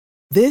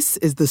This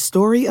is the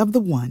story of the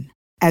one.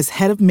 As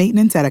head of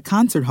maintenance at a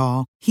concert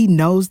hall, he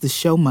knows the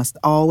show must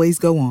always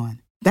go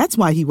on. That's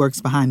why he works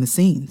behind the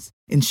scenes,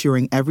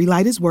 ensuring every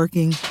light is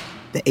working,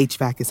 the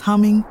HVAC is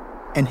humming,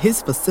 and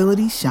his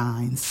facility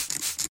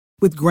shines.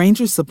 With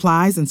Grainger's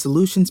supplies and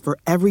solutions for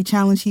every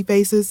challenge he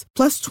faces,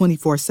 plus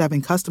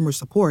 24/7 customer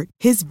support,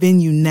 his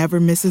venue never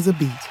misses a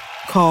beat.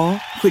 Call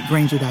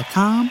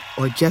quickgrainger.com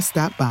or just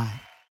stop by.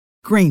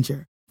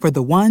 Grainger, for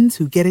the ones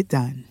who get it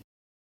done.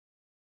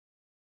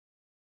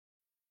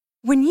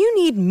 When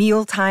you need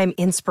mealtime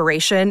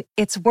inspiration,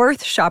 it's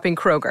worth shopping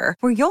Kroger,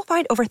 where you'll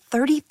find over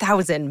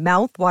 30,000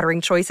 mouth-watering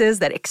choices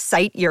that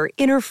excite your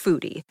inner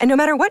foodie. And no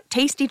matter what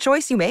tasty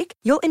choice you make,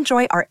 you'll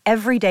enjoy our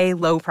everyday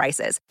low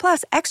prices,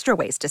 plus extra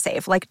ways to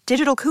save, like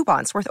digital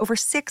coupons worth over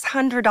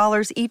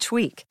 $600 each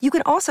week. You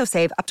can also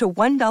save up to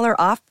 $1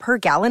 off per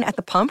gallon at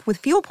the pump with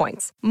fuel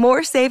points.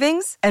 More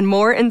savings and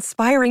more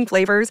inspiring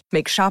flavors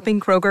make shopping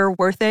Kroger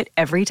worth it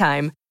every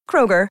time.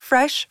 Kroger,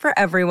 fresh for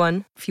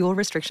everyone. Fuel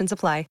restrictions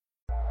apply.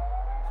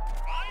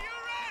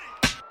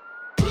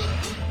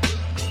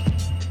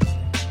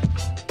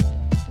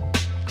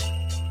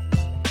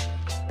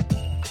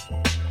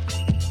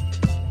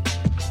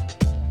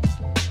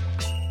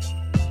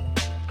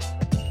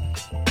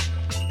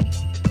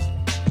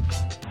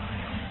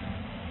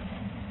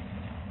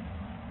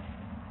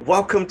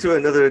 Welcome to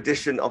another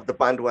edition of the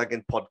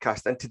Bhandwagon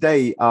podcast. And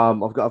today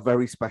I've got a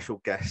very special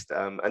guest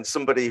and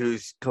somebody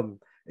who's come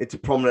into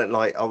prominent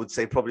light, I would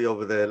say probably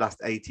over the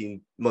last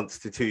 18 months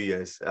to 2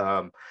 years.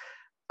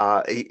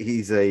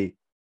 He's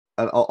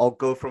I'll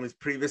go from his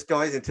previous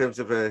guys in terms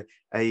of a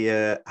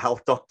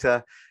health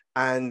doctor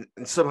and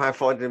somehow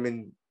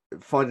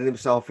finding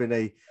himself in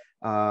a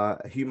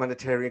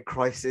humanitarian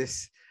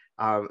crisis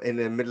in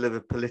the middle of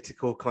a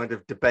political kind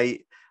of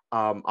debate.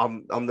 I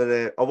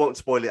won't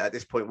spoil it at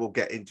this point. We'll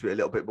get into it a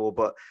little bit more,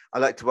 but I'd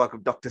like to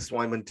welcome Dr.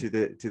 Swaiman to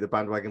the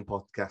Bhandwagon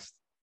podcast.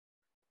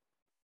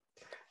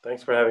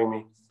 Thanks for having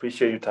me.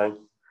 Appreciate your time.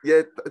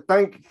 Yeah,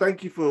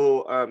 thank you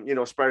for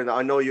sparing that.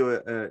 I know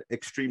you're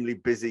extremely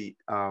busy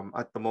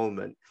at the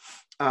moment,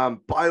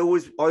 but I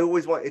always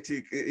wanted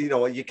to,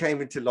 you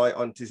came into light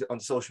on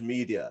social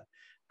media,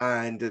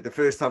 and the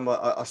first time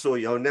I saw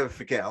you, I'll never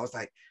forget. I was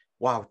like,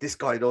 wow, this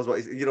guy knows what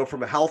he's,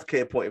 from a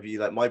healthcare point of view,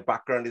 like my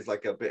background is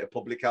like a bit of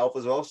public health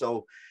as well.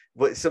 So,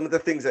 but some of the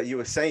things that you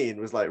were saying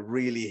was like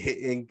really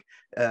hitting,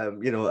 a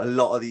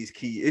lot of these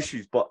key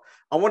issues. But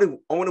I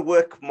want to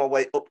work my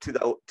way up to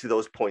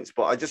those points.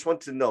 But I just want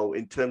to know,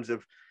 in terms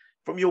of,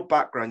 from your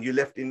background, you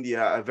left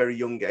India at a very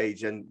young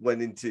age and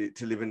went to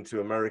live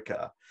into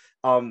America.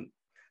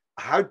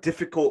 How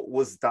difficult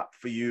was that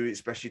for you,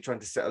 especially trying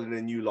to settle in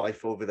a new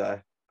life over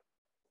there?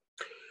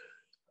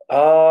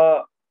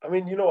 I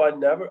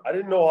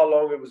didn't know how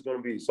long it was going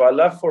to be. So I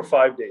left for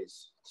 5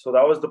 days. So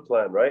that was the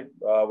plan, right?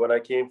 When I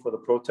came for the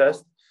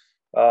protest,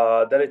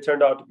 then it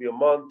turned out to be a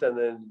month. And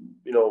then,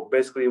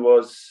 basically it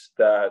was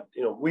that,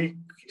 we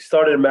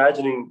started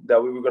imagining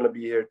that we were going to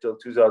be here till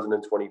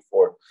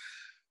 2024.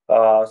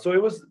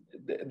 So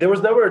there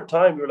was never a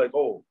time we were like,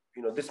 oh,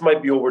 this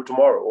might be over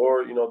tomorrow,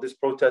 or, this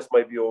protest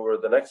might be over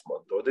the next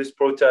month, or this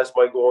protest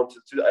might go on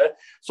to.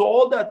 So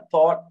all that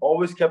thought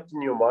always kept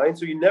in your mind.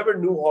 So you never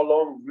knew how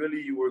long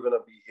really you were going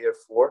to be here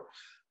for.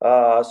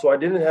 So I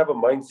didn't have a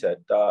mindset.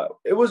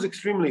 It was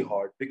extremely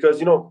hard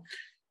because, not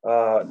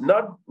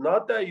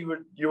that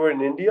you were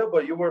in India,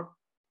 but you were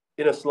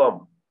in a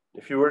slum.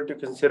 If you were to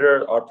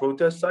consider our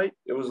protest site,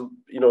 it was,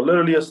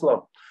 literally a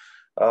slum.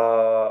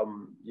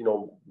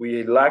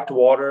 We lacked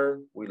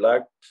water, we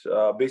lacked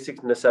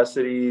basic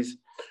necessities.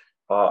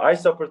 I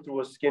suffered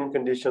through a skin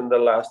condition that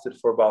lasted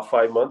for about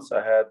 5 months.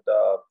 I had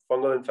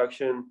fungal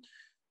infection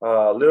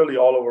literally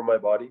all over my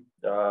body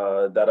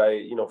that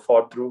I,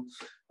 fought through.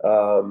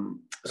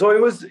 So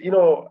it was,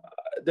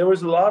 there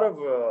was a lot of,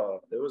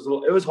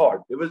 it was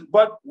hard.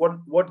 But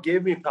what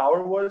gave me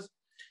power was,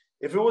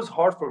 if it was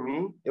hard for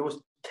me, it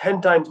was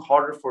 10 times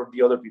harder for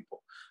the other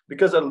people,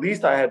 because at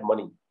least I had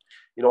money.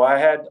 I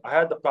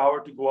had the power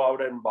to go out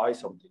and buy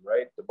something,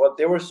 right? But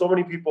there were so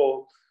many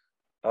people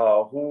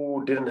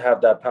who didn't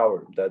have that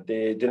power, that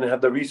they didn't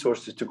have the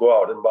resources to go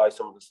out and buy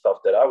some of the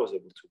stuff that I was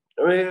able to.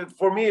 I mean,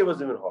 for me, it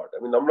was even hard. I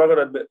mean, I'm not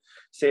going to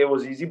say it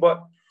was easy,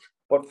 but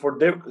for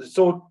them,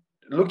 so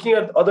looking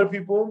at other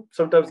people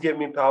sometimes gave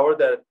me power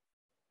that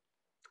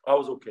I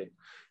was okay.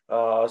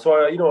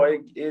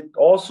 It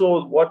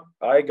also, what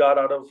I got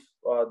out of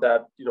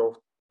that,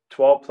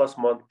 12 plus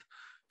month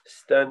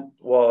stint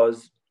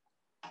was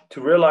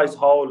to realize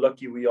how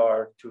lucky we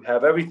are to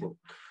have everything,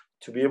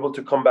 to be able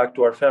to come back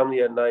to our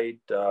family at night,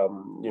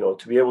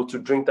 to be able to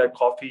drink that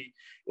coffee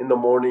in the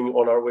morning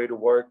on our way to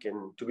work,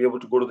 and to be able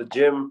to go to the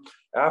gym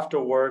after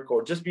work,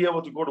 or just be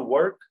able to go to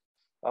work,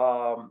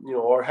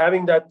 or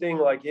having that thing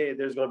like, hey,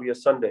 there's going to be a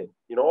Sunday,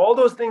 all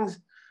those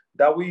things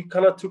that we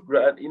kind of took,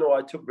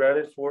 I took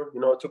granted for,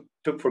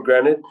 took for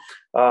granted,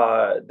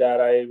 that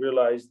I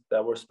realized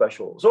that were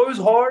special. So it was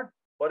hard,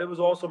 but it was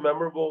also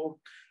memorable.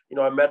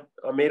 I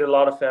made a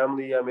lot of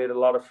family. I made a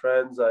lot of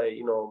friends.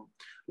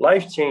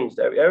 Life changed.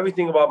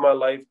 Everything about my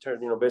life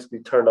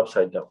basically turned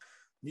upside down.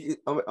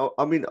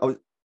 I mean,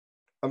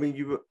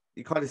 you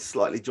kind of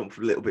slightly jumped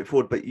a little bit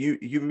forward, but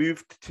you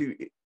moved to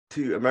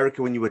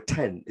America when you were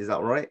 10, is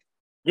that right?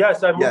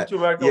 Yes, I moved Yeah, to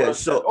America when I yeah.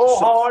 was 10. Oh,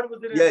 how hard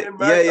was it Yeah, in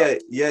America?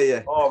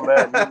 yeah. Oh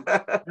man,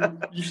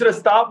 you should have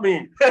stopped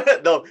me.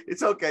 No,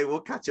 it's okay.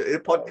 We'll catch it. In a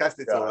podcast,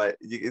 it's all God. right.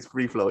 It's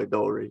free flowing.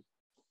 Don't worry.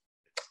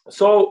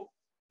 So,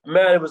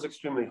 man, it was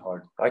extremely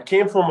hard. I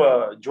came from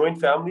a joint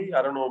family.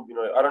 I don't know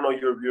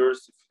your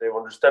viewers if they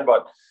understand,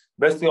 but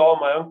basically all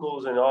my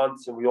uncles and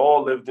aunts and we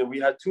all lived in. We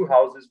had two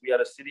houses. We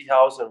had a city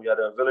house and we had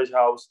a village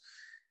house,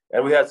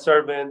 and we had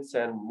servants,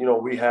 and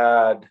we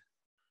had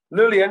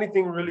literally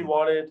anything we really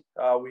wanted.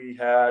 We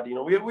had,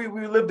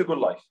 we lived a good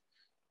life.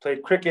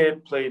 Played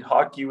cricket, played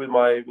hockey with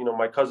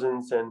my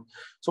cousins, and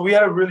so we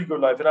had a really good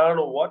life. And I don't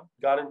know what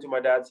got into my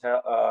dad's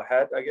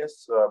head, I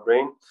guess,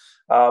 brain,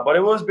 but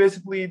it was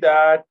basically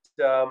that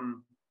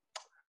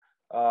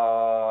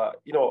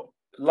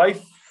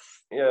life.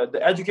 The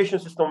education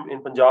system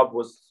in Punjab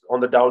was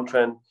on the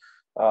downtrend.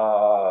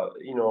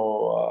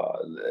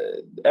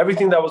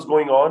 Everything that was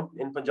going on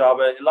in Punjab,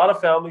 a lot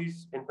of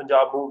families in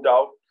Punjab moved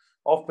out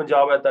of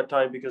Punjab at that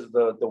time because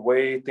of the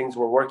way things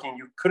were working.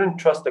 You couldn't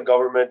trust the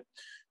government.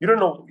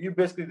 You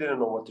basically didn't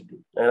know what to do.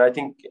 And I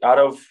think out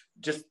of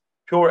just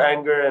pure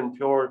anger and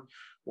pure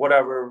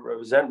whatever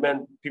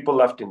resentment, people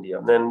left India.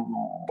 And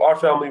our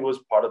family was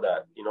part of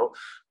that.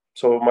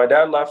 So my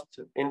dad left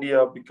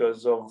India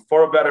because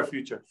for a better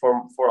future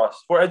for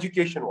us, for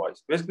education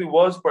wise, basically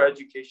was for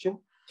education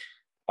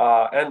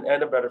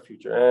and a better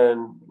future.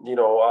 And,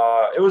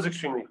 it was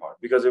extremely hard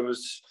because it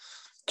was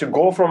to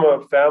go from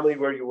a family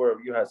where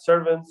you had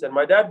servants, and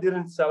my dad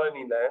didn't sell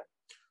any land.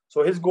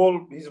 So his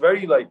goal, he's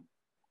very like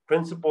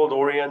principled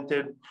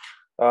oriented,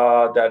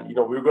 that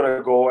we're going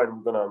to go and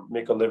we're going to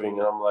make a living.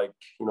 And I'm like,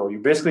 you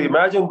basically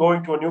imagine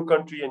going to a new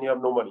country and you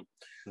have no money.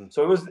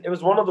 So it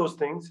was one of those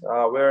things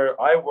where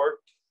I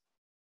worked,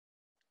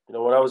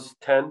 when I was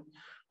 10.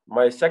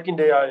 My second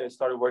day I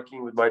started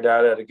working with my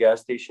dad at a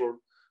gas station,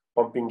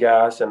 pumping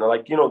gas, and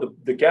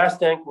the gas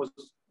tank was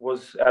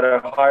at a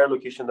higher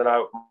location than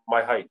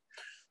my height.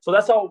 So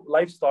that's how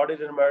life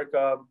started in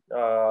America.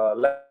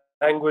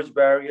 Language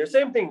barrier,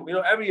 same thing.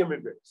 Every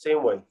immigrant,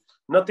 same way.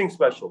 Nothing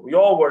special. We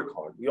all work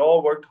hard. We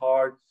all worked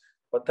hard,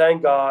 but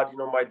thank God,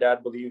 my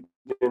dad believed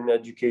in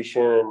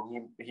education.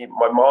 And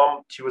my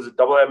mom, she was a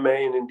double MA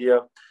in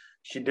India.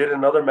 She did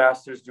another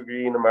master's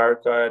degree in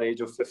America at age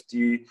of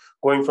 50,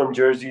 going from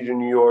Jersey to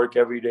New York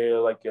every day,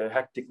 like a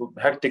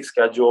hectic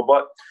schedule.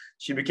 But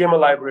she became a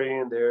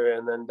librarian there,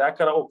 and then that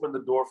kind of opened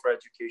the door for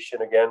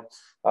education again.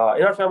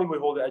 In our family, we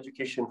hold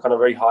education kind of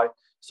very high.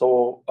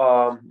 So,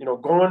 I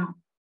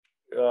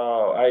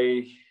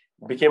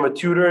became a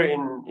tutor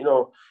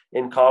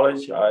in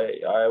college.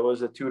 I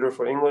was a tutor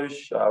for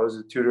English. I was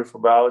a tutor for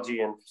biology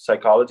and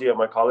psychology at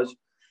my college.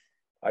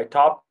 I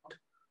topped,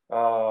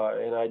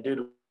 and I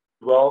did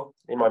well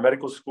in my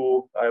medical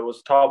school. I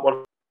was top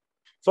one.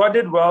 So I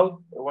did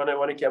well when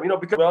it came,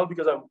 because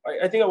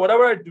I think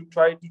whatever I do,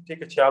 try to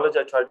take a challenge.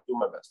 I try to do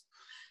my best,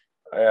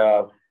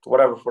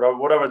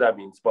 whatever that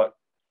means. But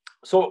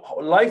so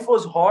life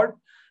was hard,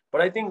 but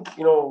I think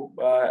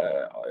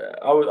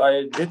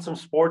I did some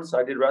sports.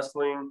 I did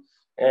wrestling,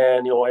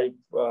 and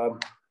for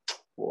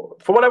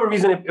whatever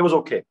reason it was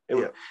okay.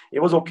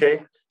 It was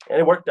okay, and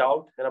it worked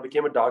out, and I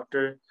became a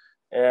doctor.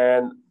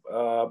 And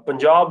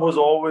Punjab was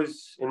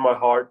always in my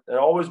heart, and I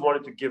always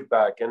wanted to give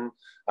back. And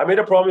I made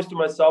a promise to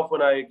myself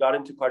when I got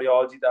into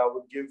cardiology that I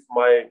would give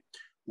my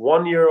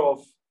 1 year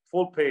of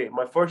full pay,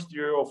 my first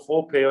year of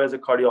full pay as a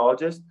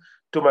cardiologist,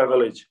 to my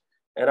village.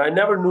 And I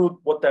never knew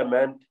what that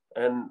meant.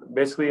 And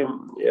basically,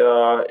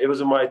 it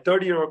was in my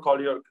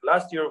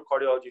last year of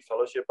cardiology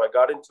fellowship. I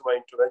got into my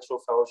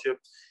interventional fellowship,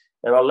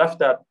 and I left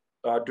that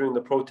during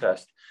the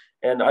protest.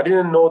 And I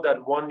didn't know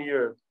that 1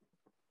 year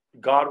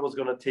God was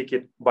going to take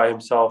it by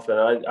himself, and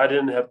I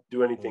didn't have to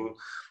do anything.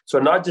 So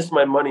not just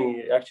my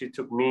money, it actually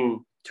took me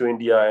to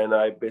India, and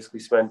I basically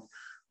spent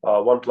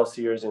 1+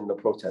 years in the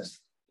protest.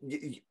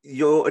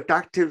 Your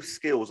adaptive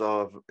skills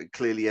are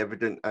clearly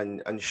evident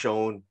and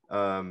shown,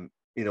 in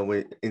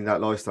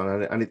that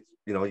lifestyle, and it,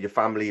 your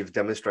family have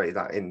demonstrated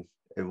that in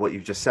what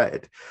you've just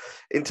said.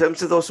 In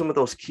terms of some of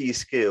those key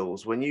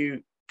skills, when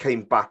you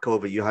came back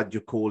over, you had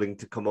your calling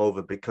to come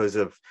over because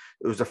it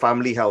was a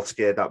family health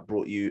scare that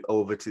brought you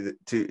over to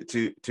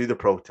the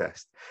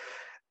protest.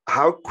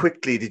 How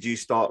quickly did you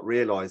start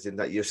realizing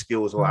that your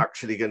skills were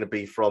actually going to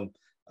be from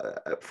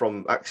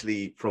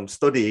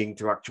studying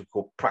to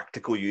actual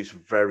practical use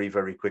very,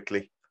 very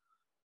quickly?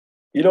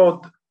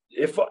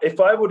 If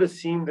I would have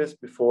seen this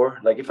before,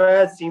 like if I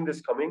had seen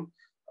this coming,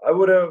 I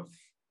would have,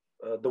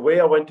 the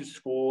way I went to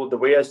school, the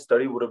way I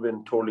studied would have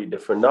been totally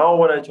different. Now,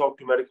 when I talk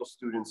to medical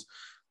students,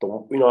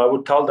 I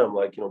would tell them,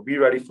 be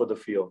ready for the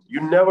field.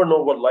 You never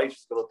know what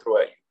life's going to throw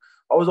at you.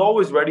 I was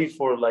always ready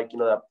for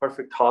that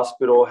perfect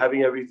hospital,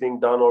 having everything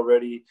done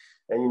already,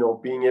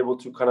 and, being able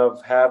to kind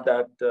of have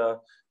that,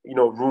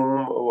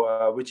 room,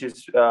 which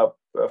is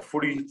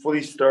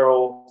fully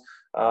sterile.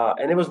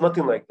 And it was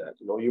nothing like that.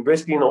 You're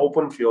basically in an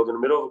open field in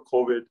the middle of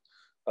COVID.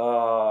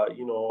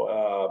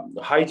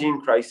 hygiene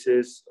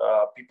crisis,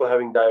 people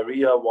having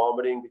diarrhea,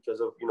 vomiting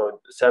because of,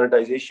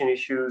 sanitization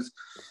issues.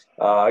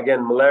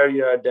 Again,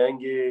 malaria,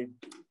 dengue,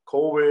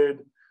 COVID,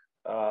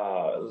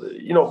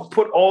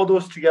 put all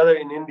those together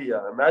in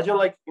India. Imagine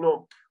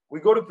we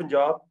go to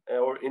Punjab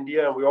or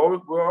India and we're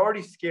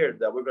already scared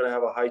that we're going to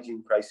have a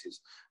hygiene crisis.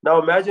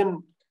 Now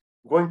imagine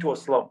going to a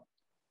slum.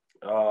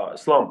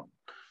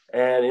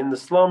 And in the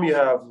slum, you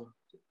have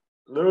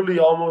literally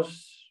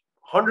almost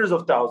hundreds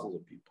of thousands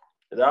of people.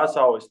 That's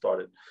how it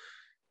started.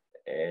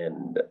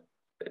 And,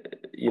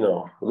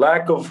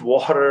 lack of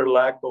water,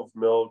 lack of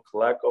milk,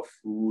 lack of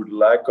food,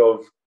 lack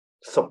of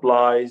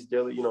supplies,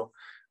 daily,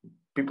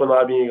 people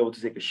not being able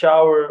to take a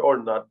shower or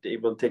not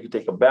able to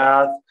take a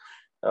bath,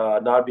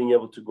 not being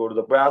able to go to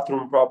the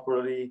bathroom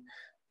properly.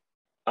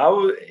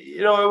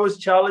 It was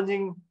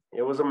challenging.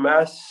 It was a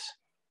mess,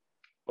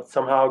 but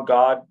somehow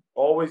God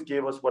always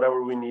gave us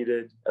whatever we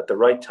needed at the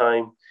right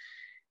time.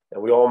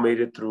 And we all made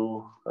it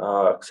through,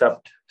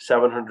 except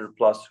 700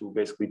 plus who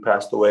basically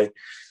passed away.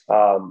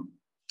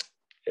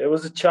 It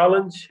was a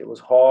challenge. It was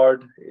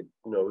hard. It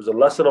was a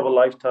lesson of a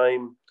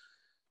lifetime.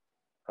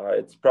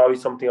 It's probably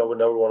something I would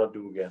never want to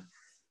do again.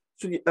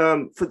 So,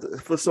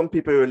 for some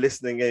people who are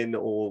listening in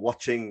or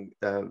watching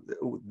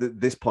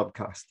this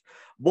podcast,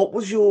 what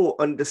was your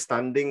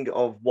understanding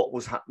of what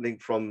was happening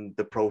from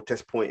the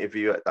protest point of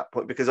view at that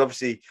point? Because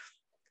obviously,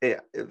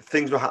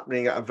 things were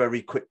happening at a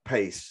very quick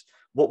pace.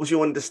 What was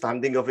your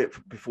understanding of it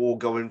before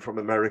going from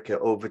America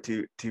over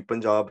to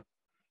Punjab?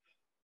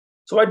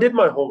 So I did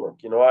my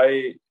homework.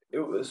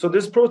 So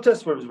this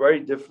protest was very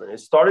different. It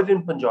started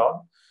in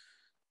Punjab,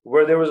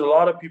 where there was a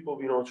lot of people,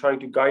 trying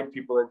to guide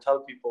people and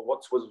tell people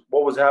what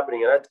was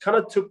happening. And it kind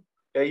of took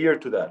a year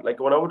to that. Like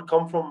when I would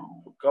come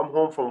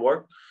home from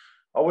work,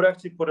 I would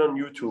actually put on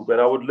YouTube and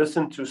I would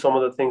listen to some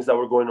of the things that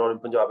were going on in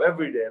Punjab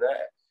every day.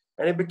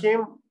 And it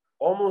became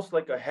almost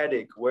like a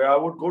headache where I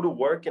would go to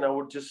work and I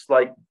would just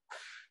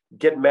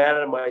get mad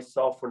at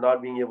myself for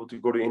not being able to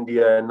go to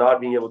India and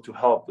not being able to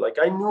help. Like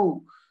I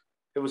knew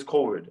it was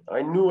COVID.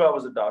 I knew I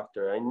was a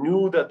doctor. I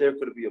knew that there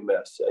could be a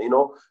mess,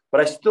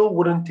 but I still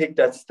wouldn't take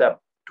that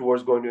step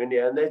towards going to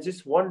India. And there's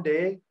just one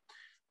day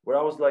where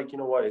I was like, you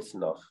know what, it's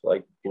enough.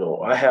 I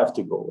have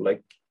to go.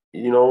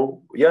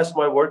 Yes,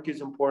 my work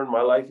is important.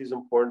 My life is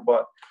important,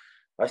 but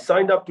I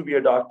signed up to be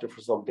a doctor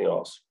for something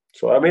else.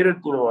 So I made it,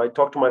 I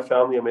talked to my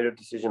family. I made a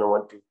decision. I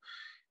went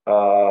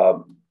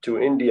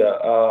to India.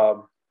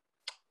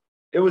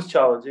 It was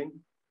challenging.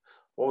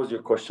 What was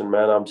your question,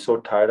 man? I'm so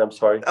tired. I'm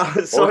sorry.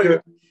 Sorry.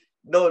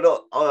 No.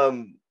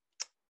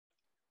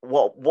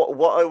 What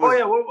I was...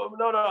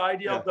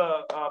 idea of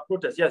the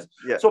protest. Yes.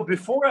 Yeah. So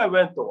before I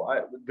went,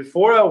 I'm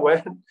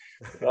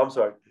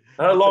sorry.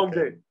 I had a long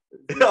day.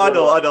 I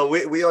know.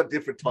 We are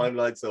different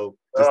timelines, so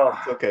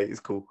it's okay. It's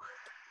cool.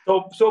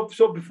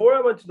 So before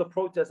I went to the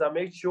protest, I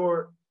made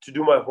sure to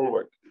do my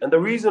homework. And the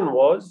reason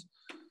was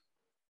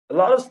a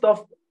lot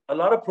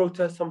of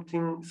protests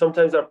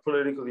sometimes are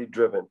politically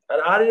driven.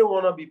 And I didn't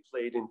want to be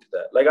played into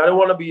that. I didn't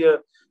want to be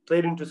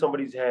played into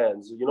somebody's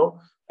hands,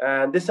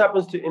 and this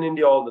happens in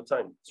India all the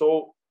time.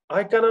 So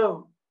I kind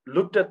of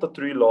looked at the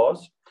 3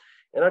 laws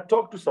and I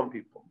talked to some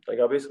people. I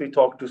basically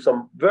talked to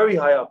some very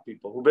high up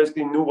people who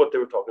basically knew what they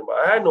were talking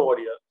about. I had no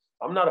idea.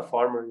 I'm not a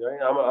farmer, right?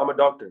 I'm a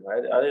doctor.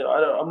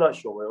 I'm not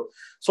sure.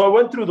 So I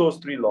went through those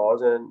 3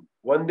 laws, and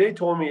when they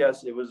told me,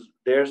 yes, it was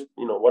theirs,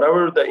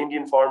 whatever the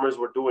Indian farmers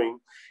were doing,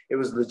 it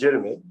was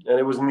legitimate and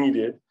it was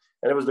needed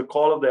and it was the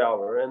call of the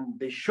hour and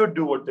they should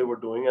do what they were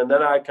doing. And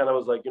then I kind of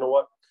was like, you know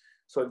what?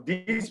 So if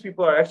these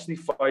people are actually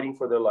fighting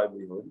for their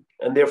livelihood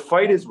and their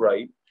fight is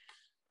right,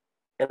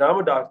 and I'm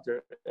a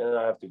doctor and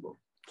I have to go.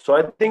 So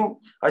I think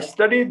I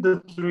studied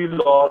the 3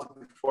 laws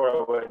before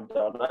I went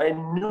down. I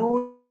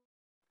knew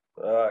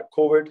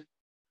COVID,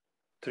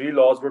 3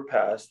 laws were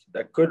passed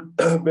that could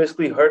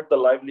basically hurt the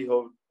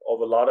livelihood of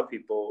a lot of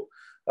people,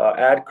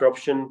 add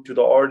corruption to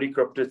the already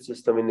corrupted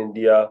system in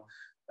India,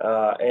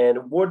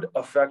 and would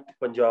affect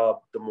Punjab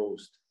the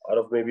most out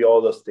of maybe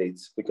all the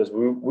states, because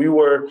we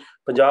were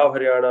Punjab,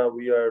 Haryana,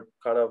 we are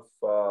kind of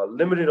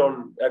limited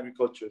on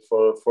agriculture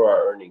for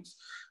our earnings.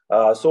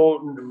 So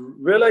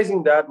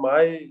realizing that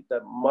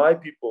my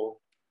people,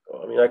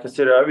 I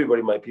consider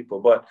everybody my people,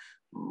 but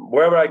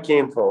wherever I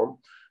came from,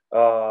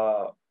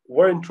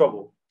 were in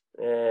trouble,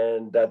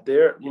 and that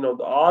the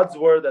odds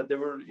were that they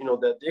were,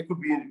 that they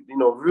could be,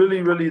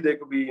 really, they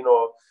could be,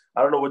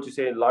 I don't know what you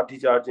say,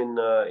 lathi charge in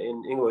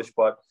English,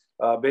 but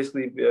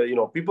basically,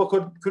 people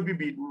could be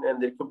beaten,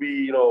 and there could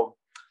be,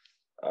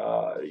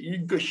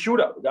 you could shoot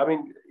up.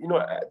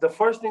 The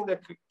first thing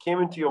that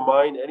came into your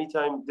mind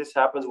anytime this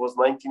happens was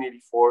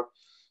 1984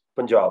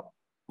 Punjab.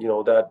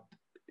 That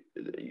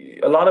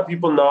a lot of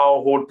people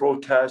now hold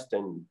protests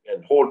and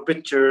hold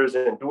pictures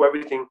and do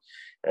everything,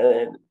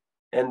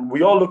 and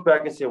we all look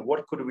back and say,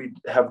 what could we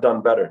have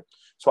done better?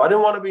 So I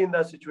didn't want to be in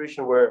that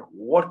situation where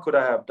what could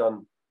I have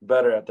done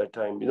better at that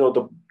time?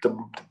 The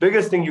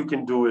biggest thing you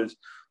can do is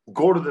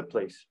go to the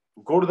place,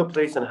 go to the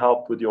place and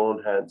help with your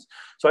own hands.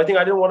 So I think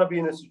I didn't want to be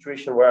in a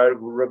situation where I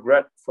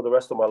regret for the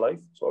rest of my life.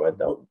 So I went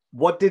down.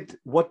 What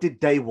did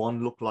day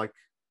one look like?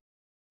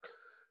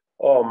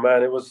 Oh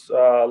man, it was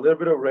a little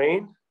bit of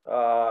rain.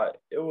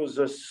 It was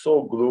just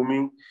so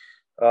gloomy.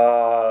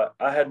 I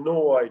had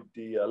no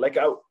idea.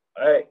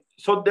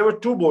 So there were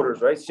two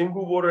borders, right? Singh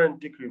border and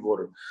Tikri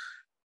border.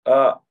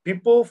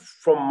 People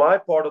from my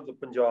part of the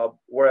Punjab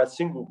were at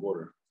Singh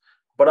border,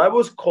 but I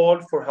was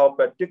called for help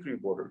at Tikri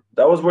border.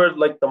 That was where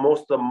like the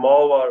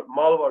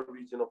Malwa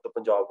region of the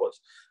Punjab was.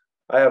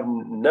 I have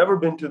never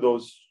been to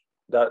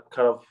that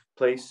kind of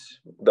place,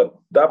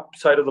 that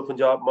side of the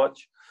Punjab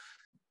much.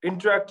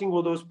 Interacting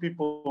with those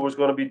people was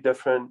going to be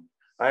different.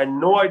 I had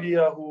no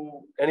idea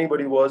who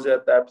anybody was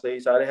at that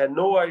place. I had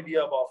no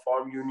idea about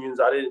farm unions.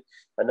 I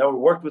never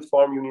worked with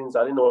farm unions.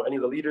 I didn't know any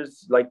of the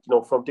leaders, like,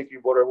 from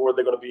Tikri border, who are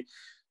they going to be?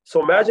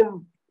 So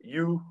imagine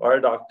you are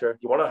a doctor,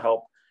 you want to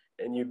help,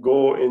 and you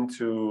go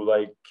into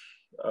like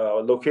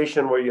a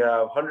location where you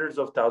have hundreds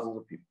of thousands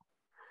of people,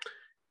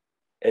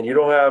 and you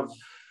don't have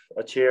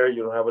a chair,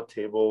 you don't have a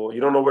table, you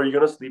don't know where you're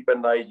going to sleep at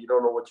night, you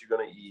don't know what you're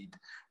going to eat,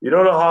 you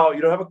don't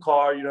have a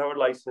car, you don't have a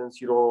license,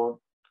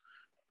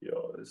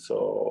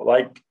 so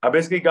like I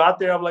basically got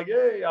there. I'm like,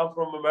 hey, I'm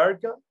from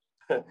America.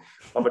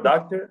 I'm a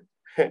doctor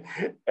and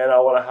I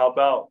want to help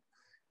out.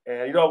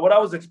 And what I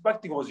was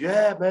expecting was,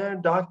 yeah,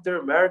 man, doctor,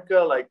 America,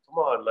 like, come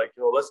on, like,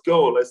 let's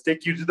go. Let's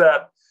take you to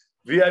that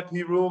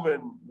VIP room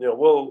and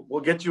we'll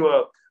get you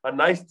a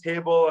nice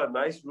table, a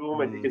nice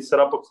room, and you can set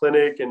up a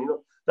clinic. And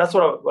that's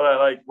what I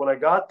like. When I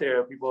got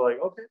there, people were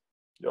like, okay,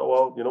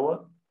 well, you know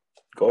what?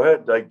 Go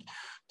ahead, like,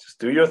 just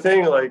do your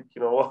thing. Like,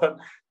 you know what?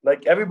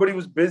 Like, everybody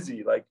was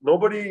busy. Like,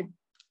 nobody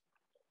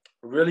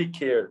really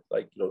cared.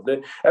 Like,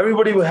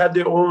 everybody had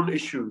their own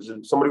issues,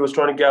 and somebody was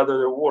trying to gather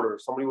their water.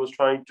 Somebody was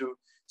trying to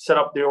set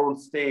up their own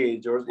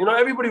stage, or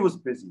everybody was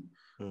busy.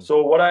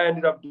 So what I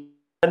ended up doing,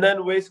 and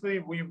then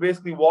we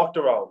basically walked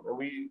around, and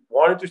we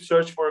wanted to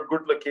search for a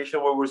good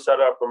location where we set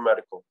up for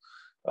medical.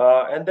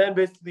 And then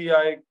basically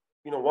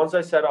once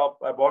I set up,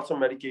 I bought some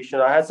medication.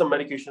 I had some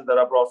medication that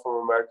I brought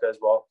from America as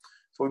well.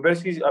 So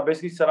I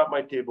basically set up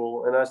my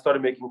table, and I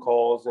started making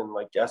calls and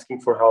like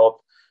asking for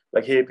help.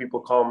 Like, hey,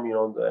 people come,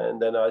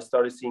 and then I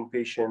started seeing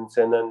patients.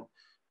 And then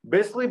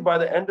basically by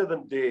the end of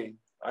the day,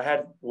 I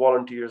had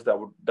volunteers that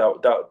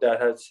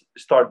had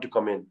started to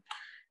come in.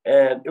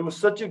 And it was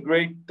such a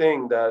great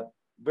thing that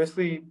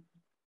basically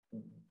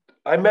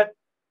I met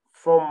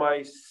from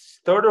my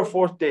third or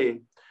fourth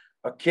day,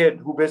 a kid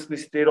who basically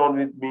stayed on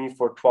with me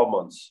for 12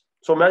 months.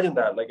 So imagine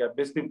that. Like, I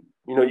basically,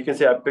 you can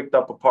say I picked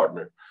up a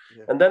partner.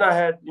 Yeah. And then I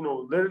had,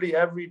 literally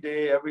every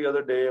day, every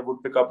other day, I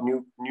would pick up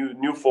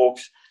new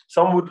folks.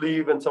 Some would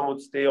leave and some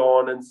would stay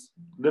on. And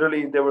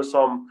literally there were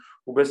some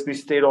who basically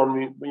stayed on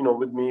me,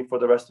 with me for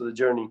the rest of the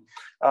journey.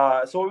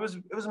 So it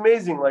was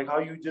amazing, like how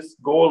you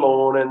just go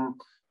alone and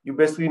you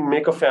basically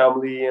make a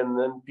family, and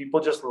then people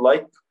just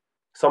like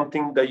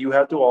something that you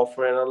had to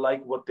offer, and I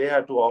like what they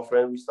had to offer.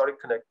 And we started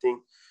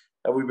connecting,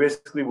 and we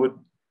basically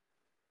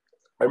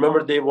I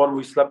remember day one,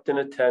 we slept in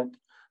a tent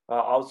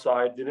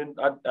outside.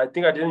 I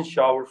think I didn't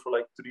shower for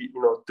like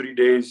 3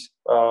 days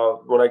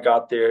when I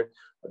got there.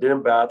 I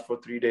didn't bath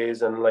for 3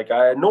 days. And like,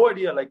 I had no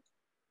idea, like,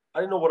 I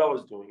didn't know what I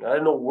was doing. I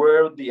didn't know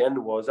where the end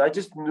was. I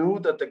just knew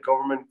that the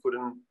government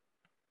couldn't,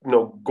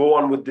 go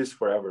on with this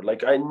forever.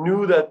 Like, I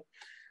knew that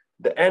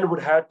the end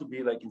would have to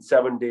be like in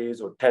 7 days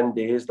or 10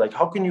 days. Like,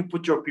 how can you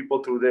put your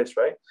people through this,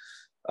 right?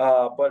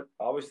 But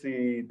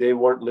obviously they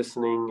weren't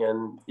listening.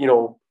 And,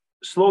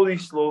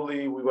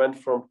 slowly we went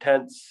from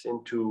tents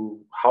into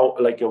how,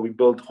 like, we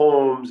built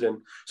homes. And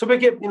so we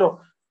became,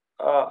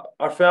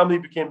 our family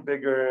became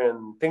bigger,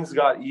 and things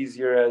got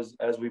easier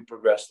as we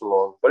progressed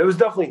along. But it was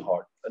definitely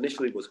hard.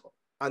 Initially it was hard.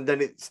 And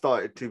then it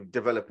started to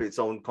develop its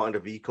own kind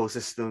of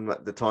ecosystem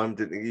at the time,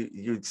 didn't you?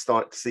 You'd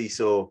start to see,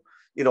 so,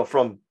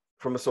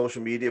 from a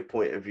social media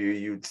point of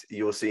view,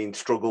 you're seeing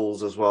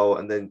struggles as well.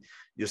 And then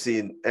you're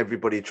seeing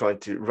everybody trying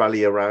to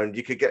rally around.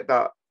 You could get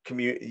that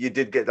community. You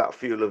did get that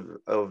feel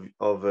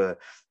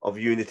of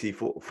unity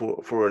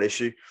for an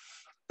issue.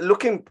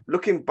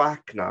 Looking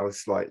back now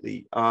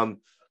slightly,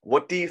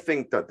 what do you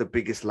think that the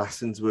biggest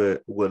lessons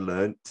were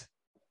learned?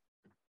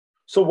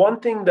 So one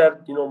thing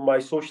that, my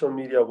social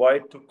media, why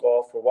it took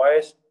off, or why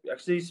I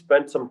actually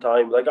spent some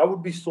time, like, I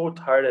would be so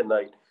tired at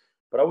night,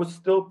 but I would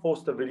still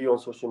post a video on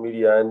social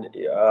media. And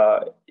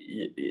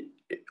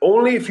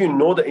only if you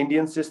know the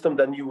Indian system,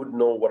 then you would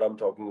know what I'm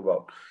talking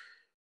about.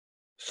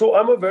 So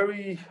I'm a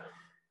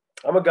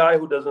guy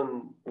who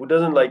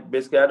doesn't like,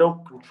 basically, I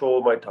don't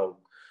control my tongue.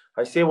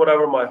 I say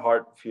whatever my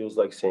heart feels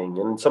like saying.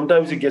 And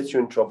sometimes it gets you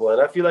in trouble.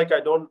 And I feel like I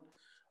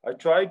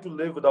try to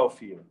live without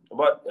fear.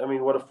 But I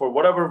mean, for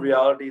whatever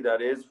reality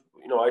that is,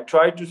 I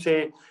try to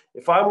say,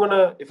 if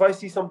I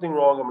see something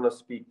wrong, I'm going to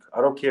speak.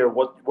 I don't care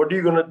what are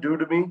you going to do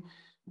to me?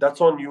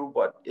 That's on you.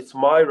 But it's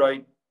my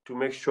right to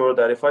make sure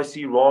that if I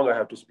see wrong, I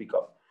have to speak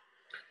up.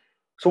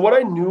 So what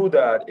I knew,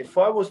 that if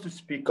I was to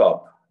speak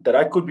up, that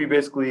I could be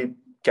basically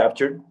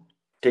captured,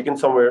 taken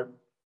somewhere,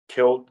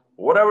 killed,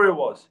 whatever it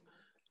was.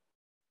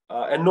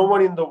 and no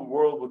one in the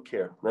world would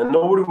care, and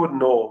nobody would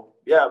know.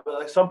 Yeah, but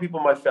like some people,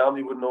 my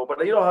family would know.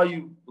 But you know how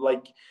you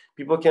like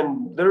people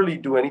can literally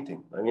do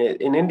anything. I mean,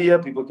 in India,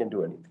 people can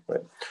do anything,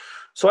 right?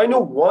 So I know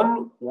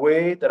one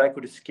way that I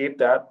could escape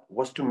that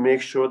was to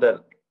make sure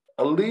that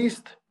at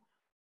least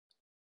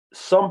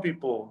some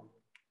people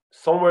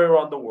somewhere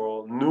around the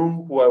world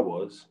knew who I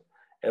was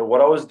and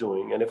what I was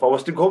doing. And if I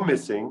was to go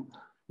missing,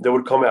 they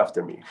would come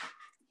after me.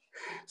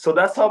 So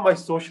that's how my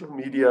social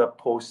media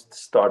post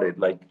started,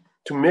 like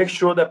to make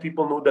sure that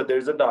people knew that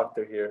there's a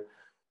doctor here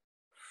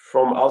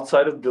from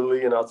outside of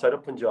Delhi and outside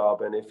of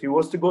Punjab. And if he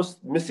was to go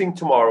missing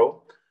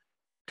tomorrow,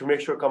 to make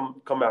sure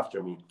come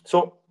after me.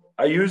 So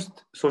I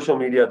used social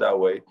media that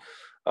way.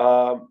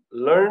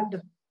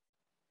 Learned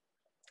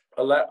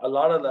a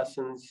lot of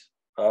lessons.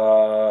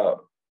 I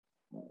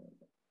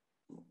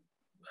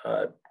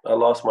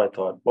lost my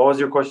thought. What was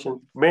your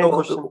question? Main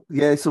question?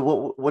 Yeah.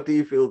 So what do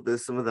you feel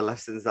there's some of the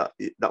lessons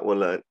that were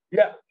learned?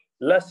 Yeah,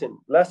 lesson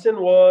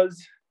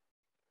was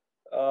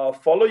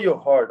follow your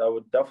heart. I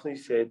would definitely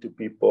say to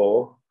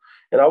people,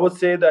 and I would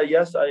say that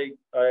yes, I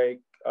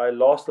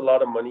lost a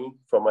lot of money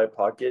from my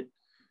pocket.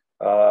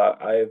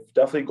 I've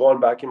definitely gone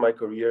back in my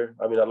career.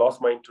 I mean, I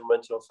lost my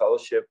interventional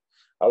fellowship.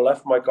 I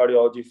left my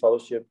cardiology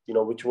fellowship,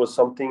 which was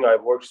something I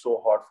worked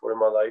so hard for in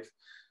my life.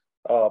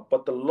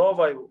 But the love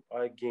I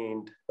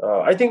gained,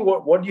 I think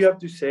what you have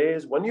to say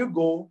is when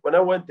I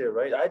went there,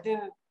 right?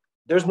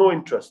 There's no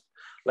interest.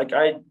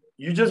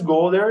 You just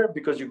go there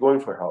because you're going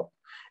for help.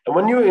 And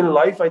when you're in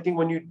life, I think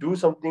when you do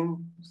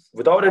something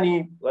without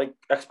any like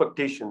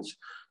expectations,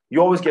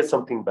 you always get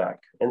something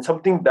back. And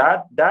something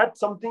that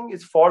something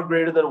is far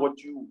greater than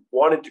what you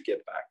wanted to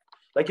get back.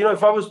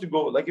 If I was to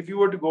go, like if you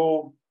were to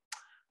go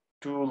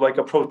to like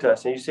a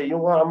protest and you say, you know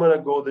what, I'm going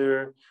to go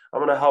there, I'm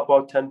going to help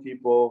out 10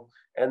 people.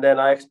 And then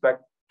I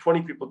expect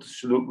 20 people to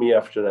salute me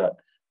after that.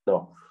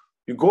 No,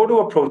 you go to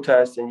a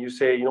protest and you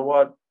say, you know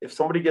what, if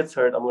somebody gets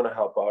hurt, I'm going to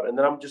help out. And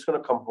then I'm just going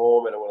to come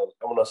home and I'm going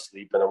to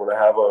sleep and I'm going to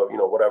have a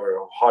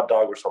hot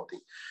dog or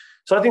something.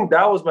 So I think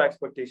that was my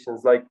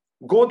expectations. Like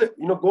go there,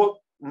 go,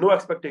 no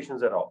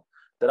expectations at all.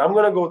 That I'm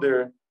going to go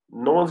there.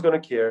 No one's going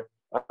to care.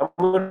 I'm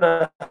going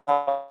to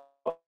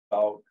help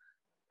out,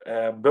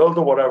 build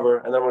or whatever,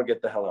 and then I'm going to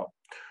get the hell out.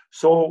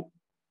 So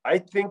I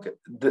think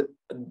the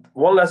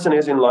one lesson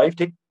is in life,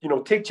 take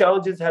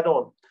challenges head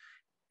on.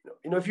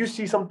 If you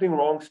see something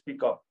wrong,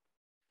 speak up.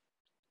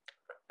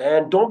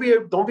 And don't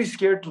be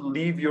scared to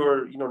leave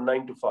your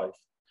 9 to 5.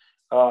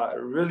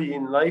 Really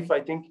in life,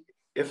 I think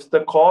if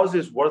the cause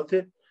is worth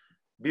it,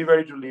 be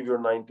ready to leave your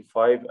 9 to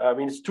 5. I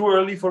mean, it's too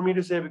early for me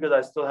to say because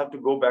I still have to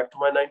go back to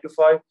my 9 to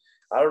 5.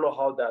 I don't know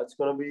how that's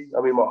going to be.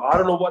 I mean, I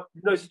don't know what,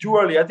 it's too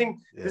early. I think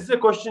This is a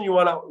question you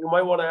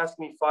might want to ask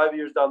me 5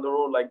 years down the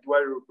road. Like, do I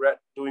regret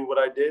doing what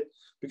I did?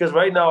 Because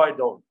right now I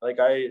don't. Like,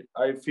 I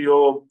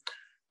feel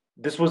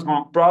this was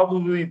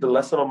probably the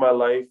lesson of my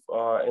life,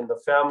 and the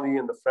family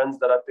and the friends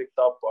that I picked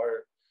up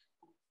are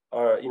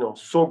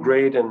so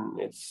great. And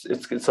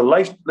it's a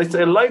life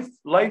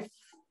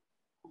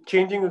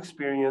changing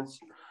experience.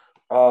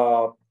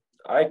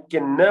 I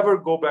can never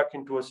go back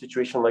into a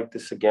situation like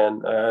this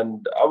again.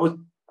 And I would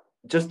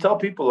just tell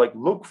people, like,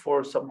 look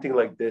for something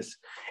like this.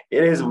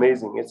 It is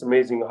amazing. It's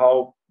amazing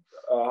how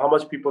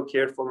much people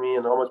cared for me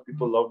and how much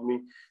people love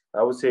me.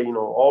 I would say,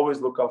 always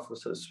look out for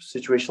a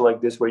situation like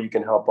this where you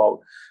can help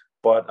out.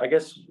 But I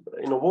guess,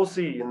 we'll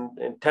see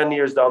in 10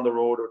 years down the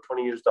road or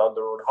 20 years down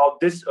the road, how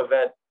this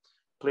event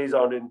plays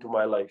out into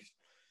my life.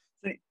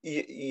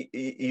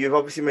 You've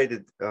obviously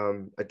made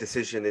a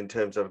decision in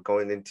terms of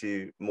going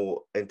into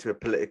a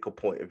political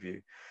point of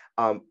view.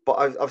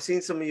 But I've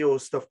seen some of your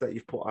stuff that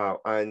you've put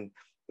out, and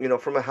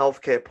from a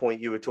healthcare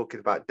point, you were talking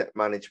about debt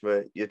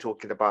management, you're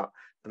talking about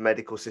the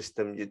medical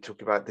system, you're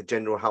talking about the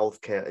general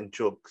healthcare and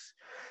drugs.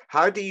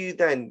 How do you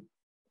then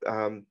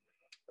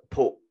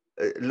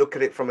look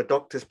at it from a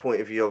doctor's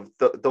point of view of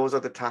those are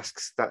the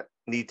tasks that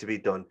need to be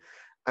done,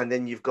 and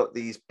then you've got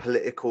these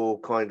political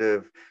kind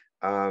of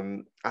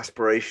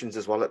aspirations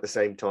as well at the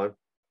same time?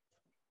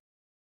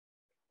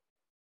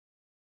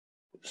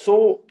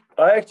 So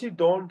I actually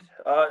don't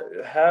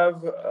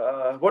have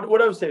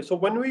what I would say. So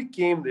when we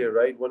came there,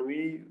 right? When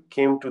we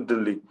came to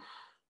Delhi,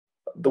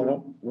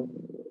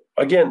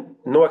 again,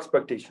 no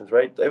expectations,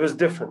 right? It was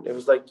different. It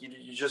was like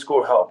you just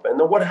go help. And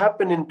then what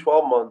happened in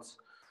 12 months?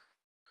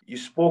 I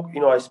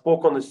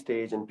spoke on the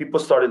stage, and people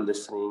started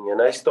listening,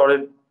 and I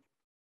started,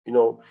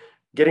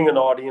 getting an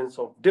audience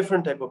of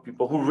different type of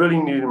people who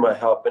really needed my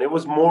help. And it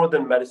was more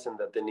than medicine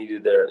that they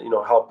needed their,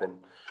 help in.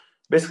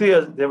 Basically,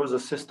 there was a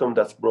system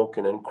that's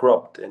broken and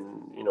corrupt, and,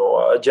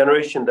 a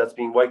generation that's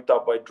being wiped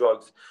out by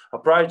drugs, a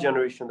prior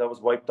generation that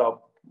was wiped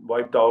out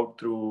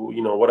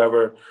through,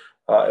 whatever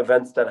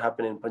events that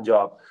happened in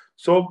Punjab.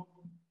 So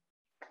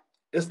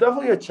it's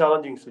definitely a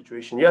challenging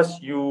situation.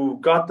 Yes, you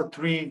got the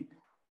 3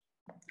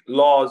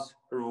 laws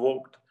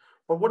revoked,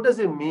 but what does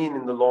it mean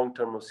in the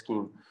long-term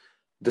scheme?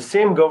 The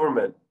same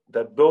government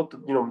that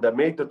that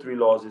made the 3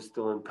 laws is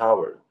still in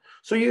power.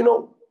 So,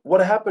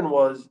 what happened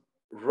was,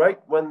 right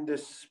when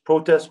this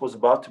protest was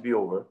about to be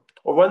over,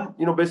 or when,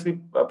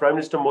 basically Prime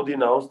Minister Modi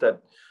announced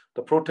that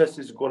the protest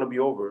is going to be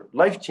over,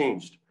 life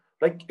changed.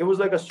 Like it was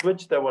like a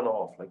switch that went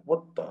off. Like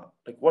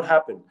what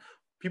happened?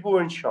 People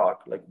were in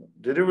shock. Like,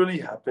 did it really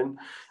happen?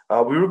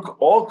 We were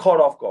all caught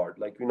off guard.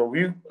 Like, we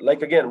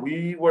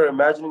were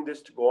imagining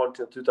this to go on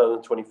till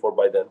 2024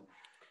 by then.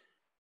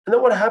 And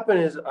then what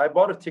happened is I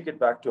bought a ticket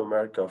back to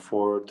America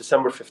for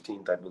December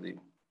 15th, I believe.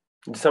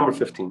 December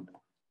 15th.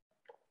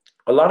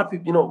 A lot of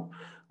people,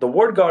 the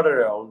word got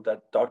around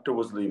that doctor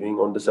was leaving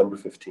on December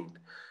 15th.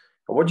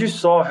 And what you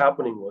saw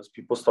happening was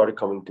people started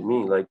coming to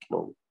me like,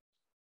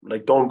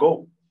 like, don't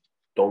go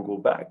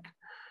back.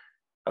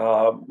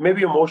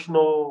 Maybe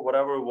emotional,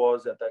 whatever it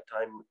was at that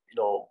time,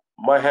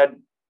 my head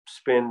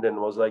spinned and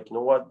was like, you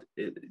know what,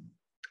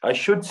 I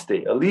should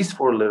stay at least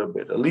for a little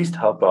bit, at least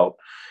help out.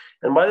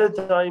 And by the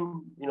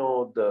time,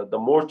 the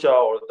morcha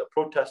or the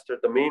protester,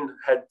 the main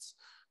heads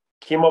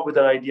came up with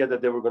an idea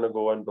that they were going to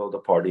go and build a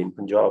party in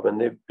Punjab. And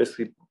they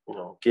basically,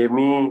 gave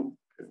me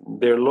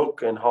their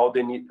look and how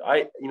they needed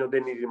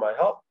my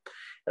help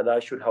and I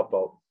should help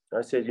out.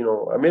 I said,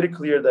 I made it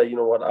clear that,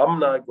 what, I'm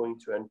not going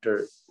to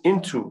enter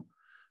into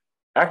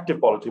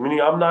active politics,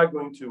 meaning I'm not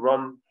going to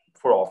run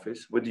for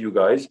office with you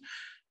guys,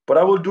 but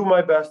I will do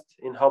my best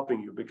in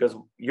helping you because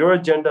your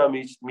agenda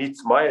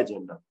meets my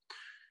agenda.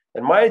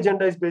 And my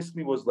agenda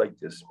was like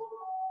this.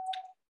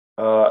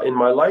 In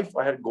my life,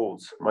 I had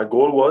goals. My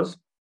goal was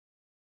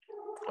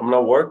I'm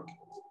going to work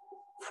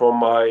from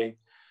my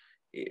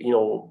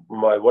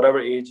whatever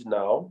age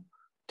now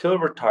till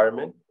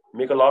retirement,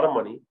 make a lot of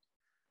money.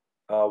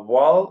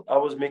 While I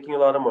was making a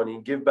lot of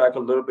money, give back a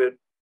little bit,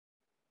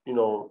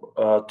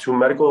 to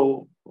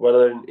medical,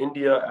 whether in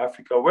India,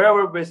 Africa,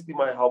 wherever basically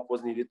my help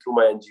was needed through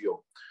my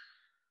NGO.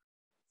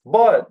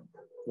 But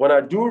when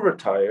I do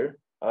retire,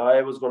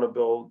 I was going to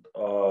build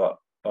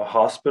a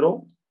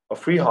hospital, a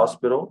free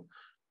hospital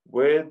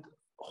with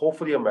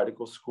hopefully a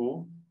medical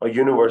school, a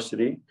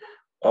university,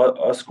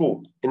 a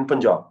school in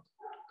Punjab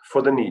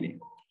for the needy.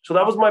 So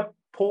that was my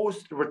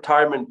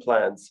post-retirement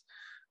plans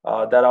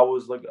that I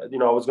was like,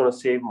 I was going to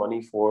save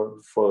money for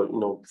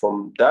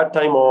from that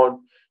time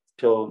on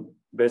till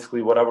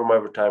basically whatever my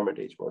retirement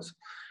age was.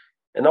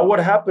 And now what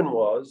happened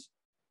was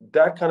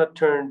that kind of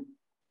turned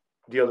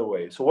the other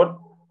way. So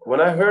when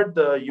I heard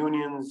the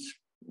unions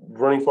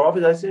running for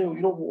office, I said,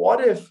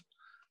 what if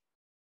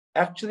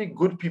actually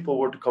good people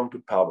were to come to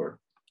power?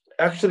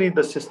 Actually,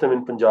 the system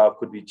in Punjab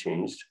could be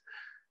changed.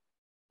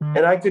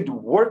 And I could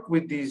work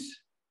with these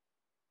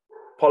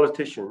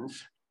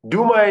politicians,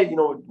 do my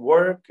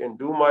work and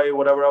do my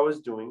whatever I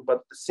was doing, but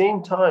at the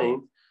same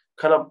time,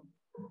 kind of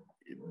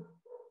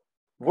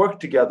work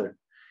together.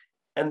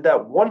 And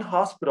that one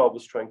hospital I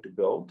was trying to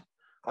build,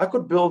 I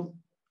could build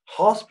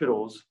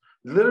hospitals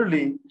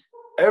literally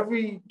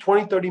every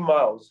 20, 30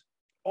 miles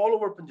all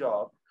over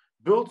Punjab,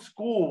 build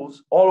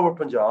schools all over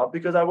Punjab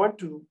because I went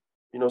to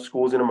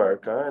schools in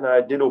America and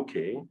I did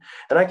okay.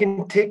 And I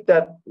can take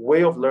that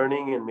way of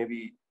learning and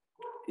maybe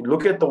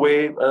look at the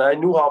way, and I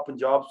knew how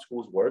Punjab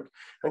schools work,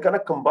 and kind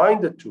of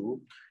combine the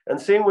two,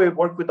 and same way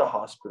work with the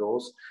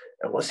hospitals,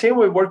 and the same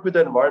way work with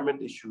the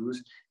environment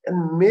issues,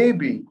 and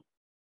maybe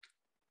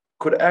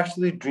could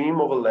actually dream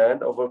of a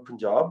land of a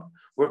Punjab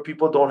where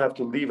people don't have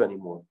to leave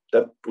anymore.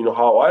 That,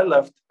 how I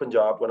left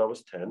Punjab when I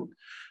was 10,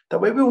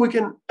 that maybe we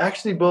can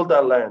actually build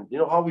that land.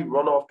 How we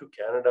run off to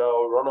Canada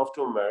or run off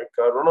to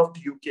America, run off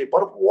to UK,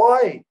 but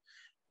why?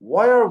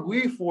 Why are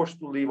we forced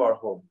to leave our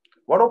home?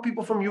 Why don't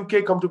people from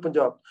UK come to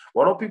Punjab?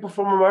 Why don't people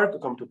from America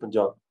come to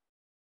Punjab?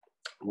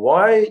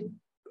 Why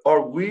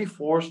are we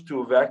forced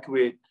to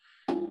evacuate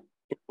into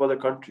other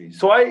countries?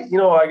 So I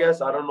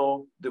guess, I don't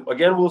know.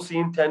 Again, we'll see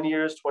in 10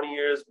 years, 20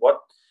 years,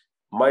 what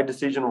my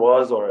decision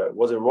was, or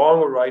was it wrong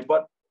or right?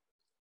 But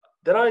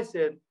then I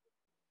said,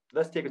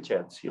 let's take a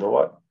chance. You know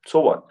what? So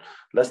what?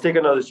 Let's take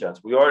another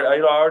chance. I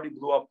already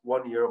blew up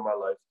 1 year of my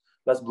life.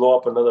 Let's blow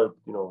up another,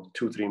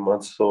 2-3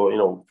 months.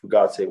 So, for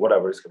God's sake,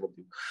 whatever it's going to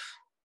do.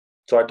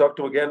 So I talked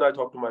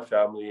to my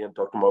family and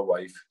talked to my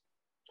wife.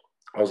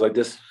 I was like,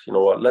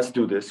 what, let's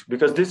do this,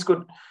 because this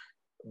could,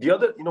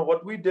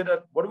 what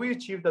we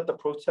achieved at the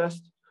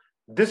protest,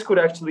 this could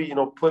actually,